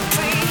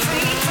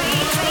 free, free,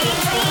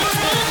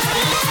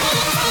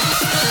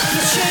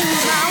 you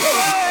changed my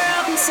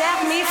world and set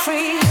me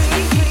free.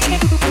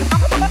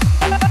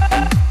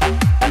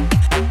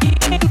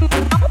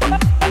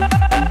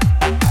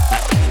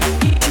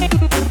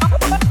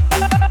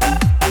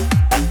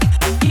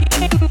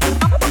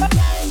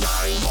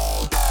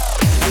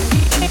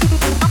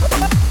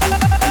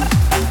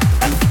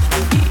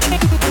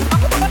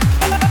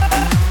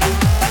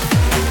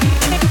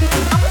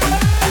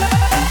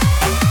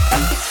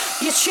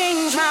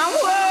 Change my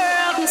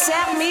world and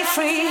set me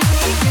free.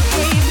 You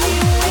gave me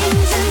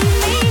wings and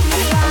made me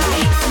fly.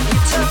 You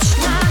touched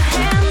my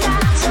hand, I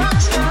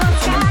touched your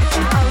sky.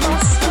 I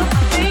lost the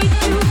faith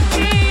you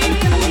gave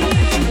to me.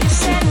 You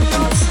said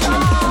no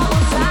star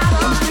was out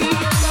of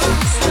reach.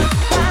 Stood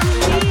by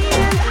me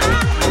and I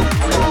could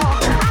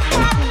fall. I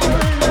had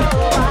your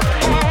love, I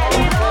had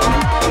it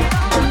all.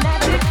 The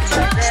magic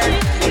touch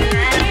that you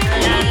gave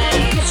me,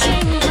 you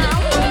changed my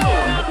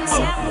world and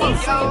set me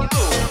free.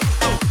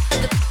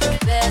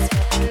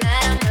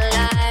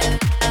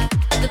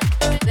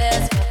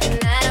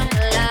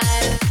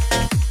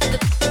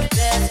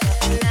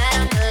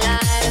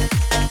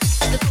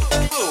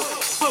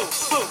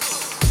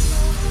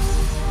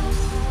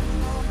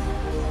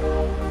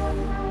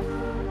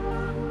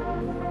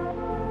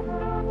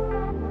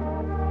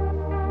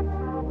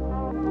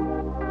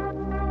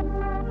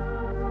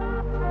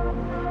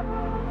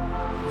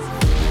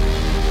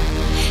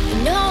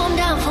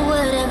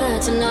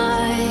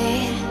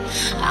 Tonight,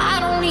 I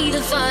don't need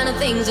the finer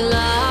things in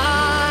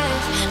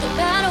life. No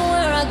matter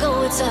where I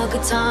go, it's a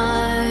good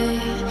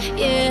time.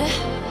 Yeah.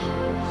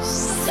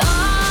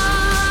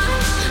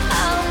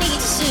 I don't need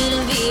to sit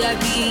in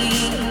VIP.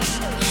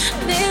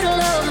 Middle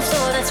of the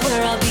floor, that's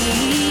where I'll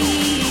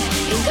be.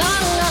 Ain't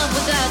got a lot,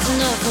 but that's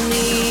enough for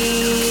me.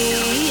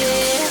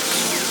 Yeah.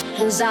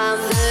 'Cause I'm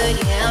good,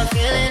 yeah, I'm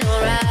feeling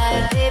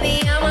alright. Baby,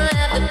 I'ma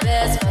have the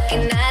best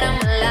fucking night of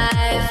my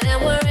life. And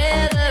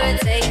wherever it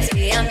takes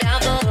me, I'm down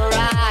for the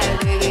ride.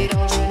 Baby,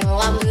 don't you know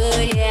I'm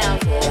good, yeah, I'm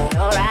feeling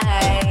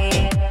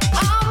alright.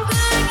 I'm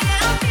good,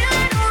 yeah, I'm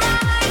feeling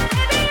alright.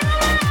 Baby,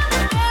 I'ma have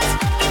the best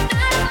fucking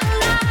night of my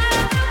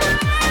life. And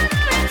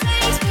wherever it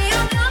takes me,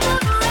 I'm down for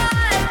the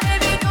ride.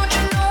 Baby, don't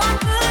you know I'm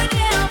good,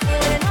 yeah, I'm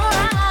feeling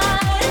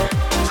alright.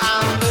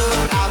 I'm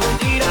good, I'm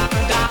indeed, I'm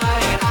a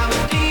die. I'm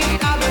indeed,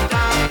 I'm a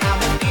die. I'm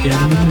indeed, In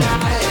I'm the a mix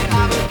die.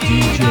 I'm with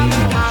indeed, DJ I'm a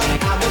Marshall.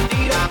 die. I'm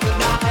indeed, I'm a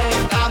die.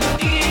 I'm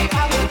indeed,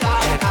 I'm a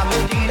die. I'm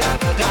indeed,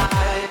 I'm a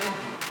die.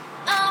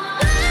 I'm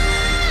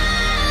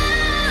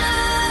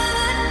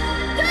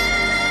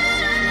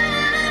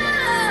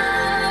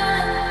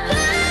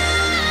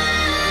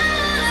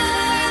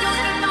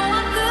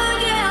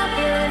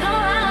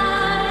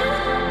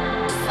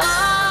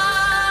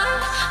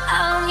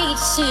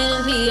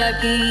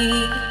VIP.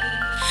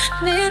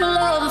 Middle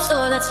of the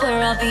floor, that's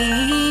where I'll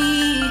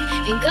be.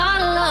 Ain't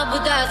got a lot,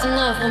 but that's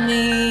enough for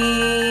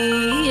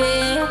me.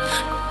 Yeah.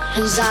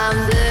 'Cause I'm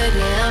good,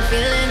 yeah, I'm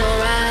feeling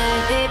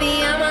alright. Baby,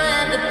 I'ma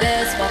have the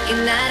best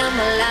fucking night of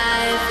my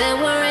life. And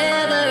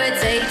wherever it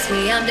takes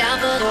me, I'm down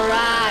for the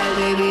ride.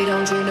 Baby,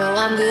 don't you know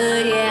I'm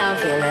good, yeah, I'm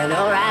feeling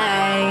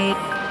alright.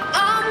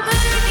 I'm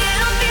good,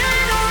 yeah, I'm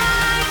feeling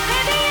alright.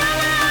 Baby,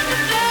 I'ma have the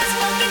best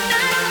fucking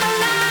night of my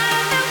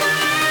life. And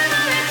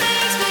wherever it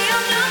takes me,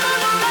 I'm down for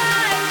the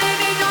ride.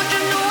 Baby, don't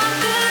you know I'm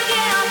good,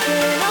 yeah, I'm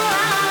feeling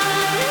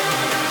alright.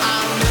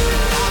 I'm good,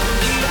 I'm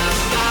indeed, I'm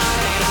a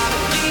die. I'm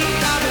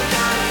indeed, I'm a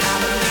die.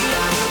 I'm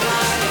indeed, I'm a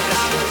die.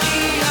 I'm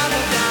indeed, I'm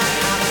a die.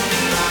 I'm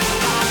indeed, I'm a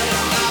die.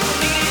 I'm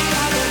indeed,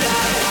 I'm a die.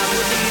 I'm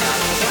indeed,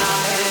 I'm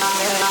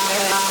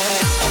a die.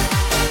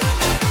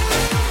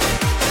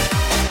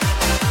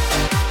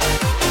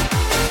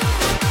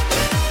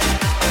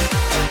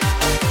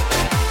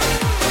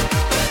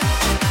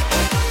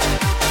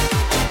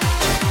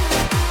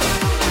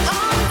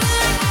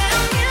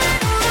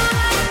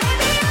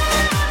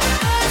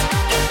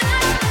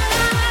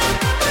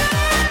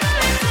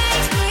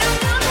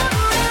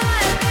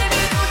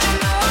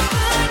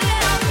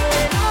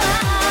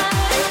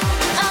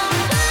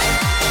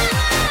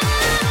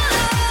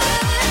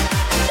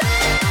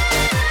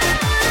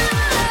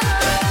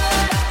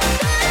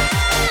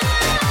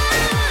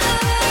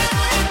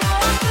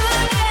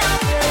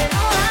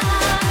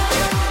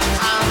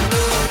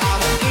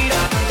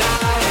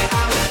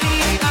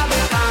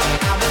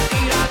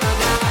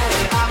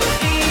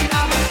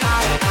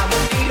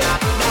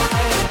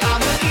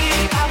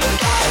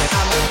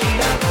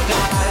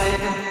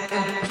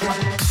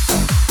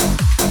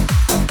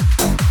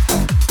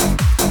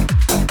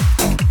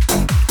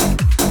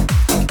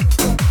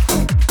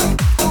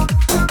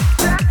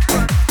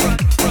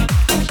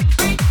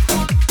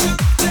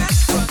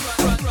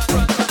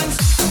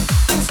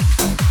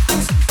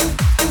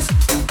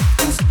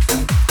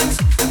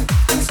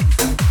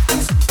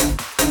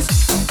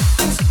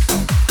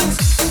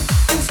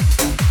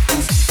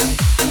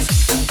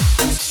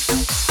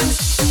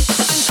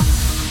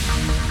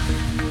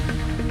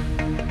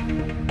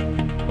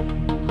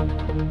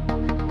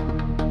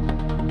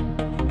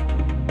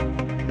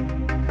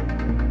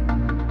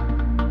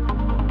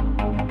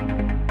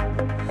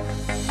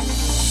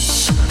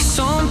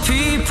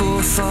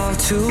 people fall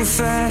too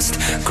fast,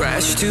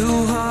 crash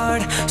too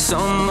hard.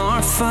 Some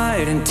are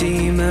fighting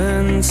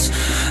demons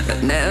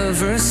that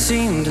never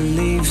seem to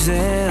leave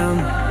them.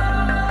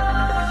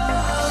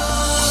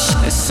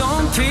 And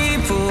some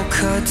people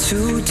cut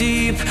too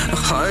deep,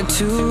 hard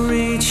to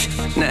reach,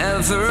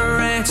 never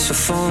answer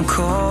phone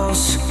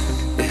calls.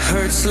 It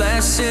hurts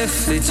less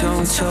if they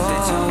don't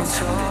talk.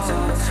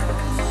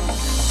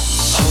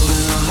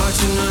 Holding our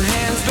hearts in our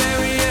hands,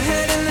 bury your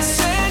head in the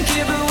sand,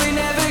 yeah, but we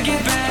never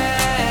get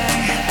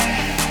back.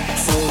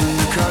 Folding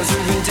the cards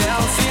we've been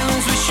dealt,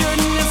 feelings we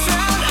shouldn't have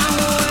felt. I'm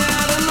going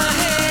out of my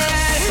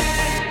head.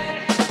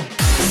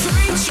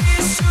 3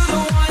 cheers to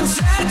the ones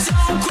that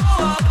don't grow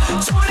up.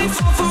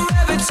 24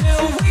 forever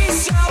till we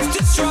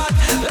self-destruct.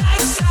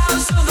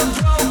 Lifestyles of the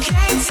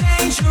broken,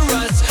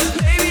 dangerous.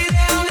 Maybe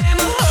they'll name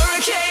a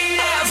hurricane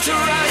after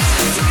us.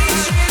 3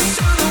 cheers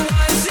to the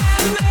ones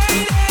that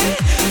made it.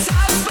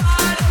 Top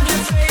spot of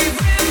your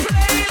favorite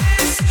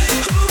playlist.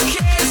 Who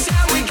cares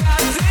how we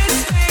got this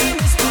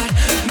famous? But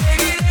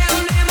maybe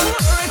they'll name a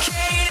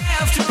hurricane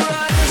after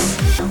us.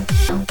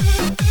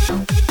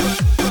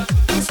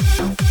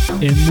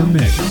 In the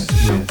mix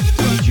with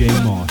DJ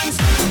Marshall.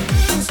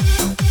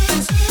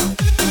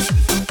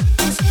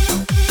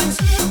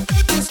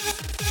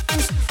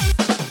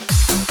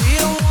 We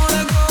don't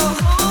wanna go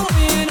home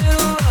in a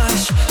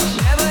rush.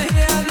 Never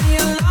hear the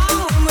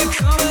alarm when we're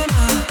coming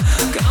up.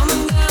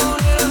 Coming down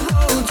in a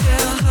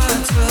hotel hot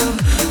tub.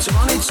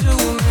 22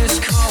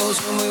 missed calls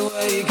when we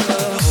wake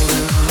up.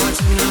 Holding our hearts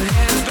in our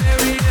hands,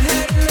 bury your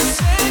head in the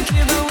sand,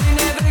 yeah, but we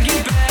never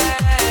get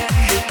back.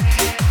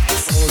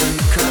 Folding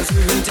the cards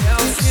we've been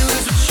dealt,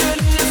 feelings we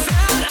shouldn't have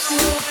felt. I'm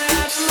going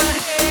out of my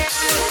head.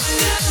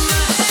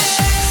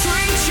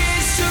 3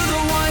 cheers to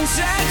the ones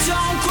that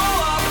don't grow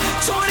up.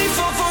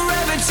 24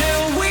 forever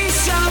till we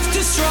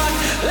self-destruct.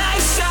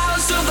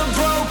 Lifestyles of the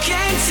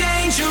broken,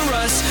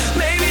 dangerous.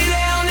 Maybe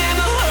they'll name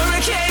a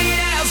hurricane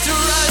after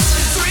us.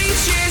 3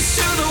 cheers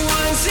to the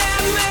ones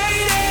that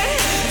made it.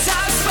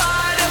 Top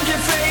spot of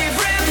your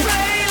favorite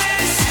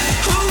playlist.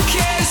 Who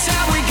cares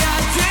how we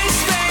got this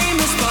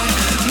famous? But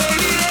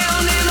maybe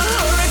they'll name a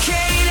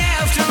hurricane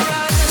after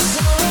us.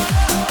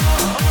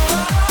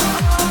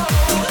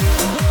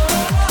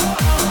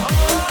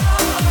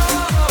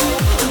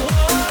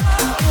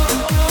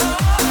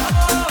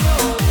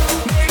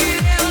 Maybe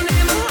they'll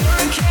name a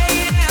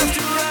hurricane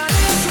after us.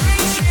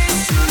 3 cheers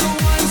to the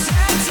ones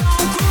that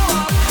don't grow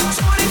up.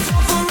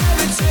 24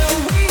 forever till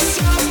we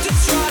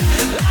self-destruct.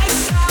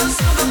 Lifestyles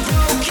of the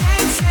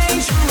broken,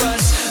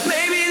 dangerous.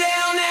 Maybe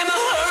they'll name a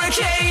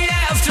hurricane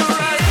after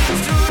us.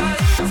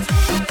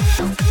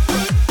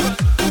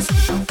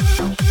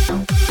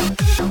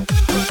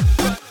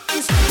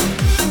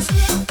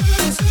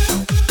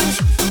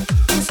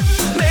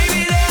 Maybe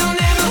they'll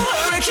name a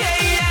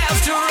hurricane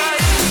after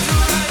us.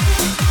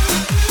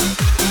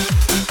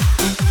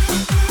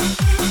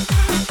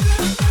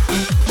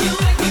 You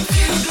make me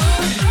feel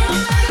good. You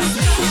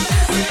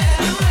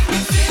make me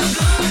feel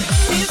good.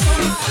 It's on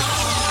the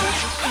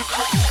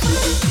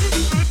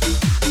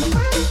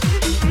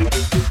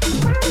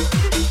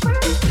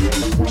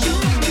You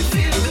make me feel good. You make me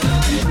feel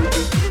good.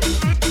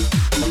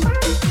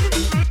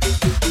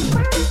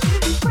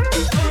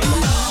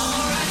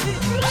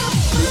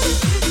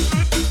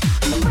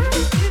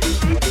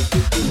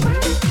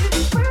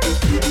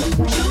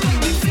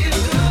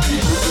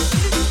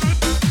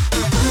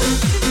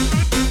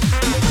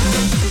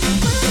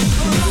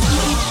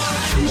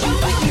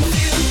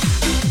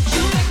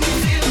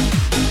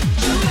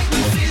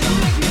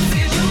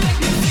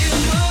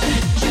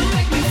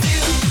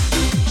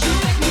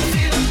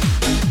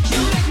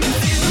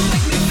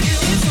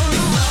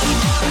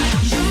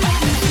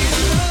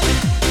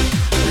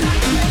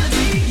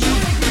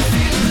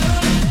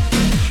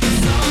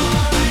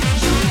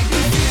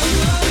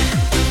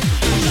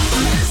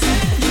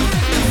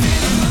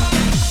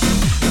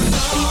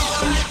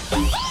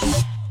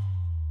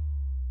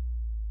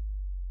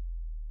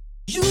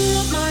 You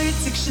are my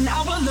addiction,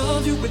 I will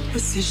love you with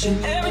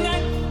precision every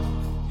night,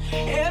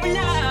 every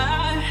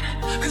night.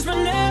 Cause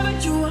whenever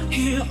you are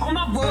here, all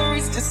my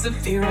worries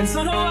disappear. I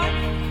don't know why,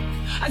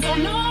 I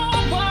don't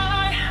know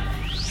why.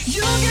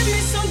 You give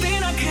me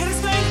something I can't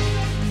explain.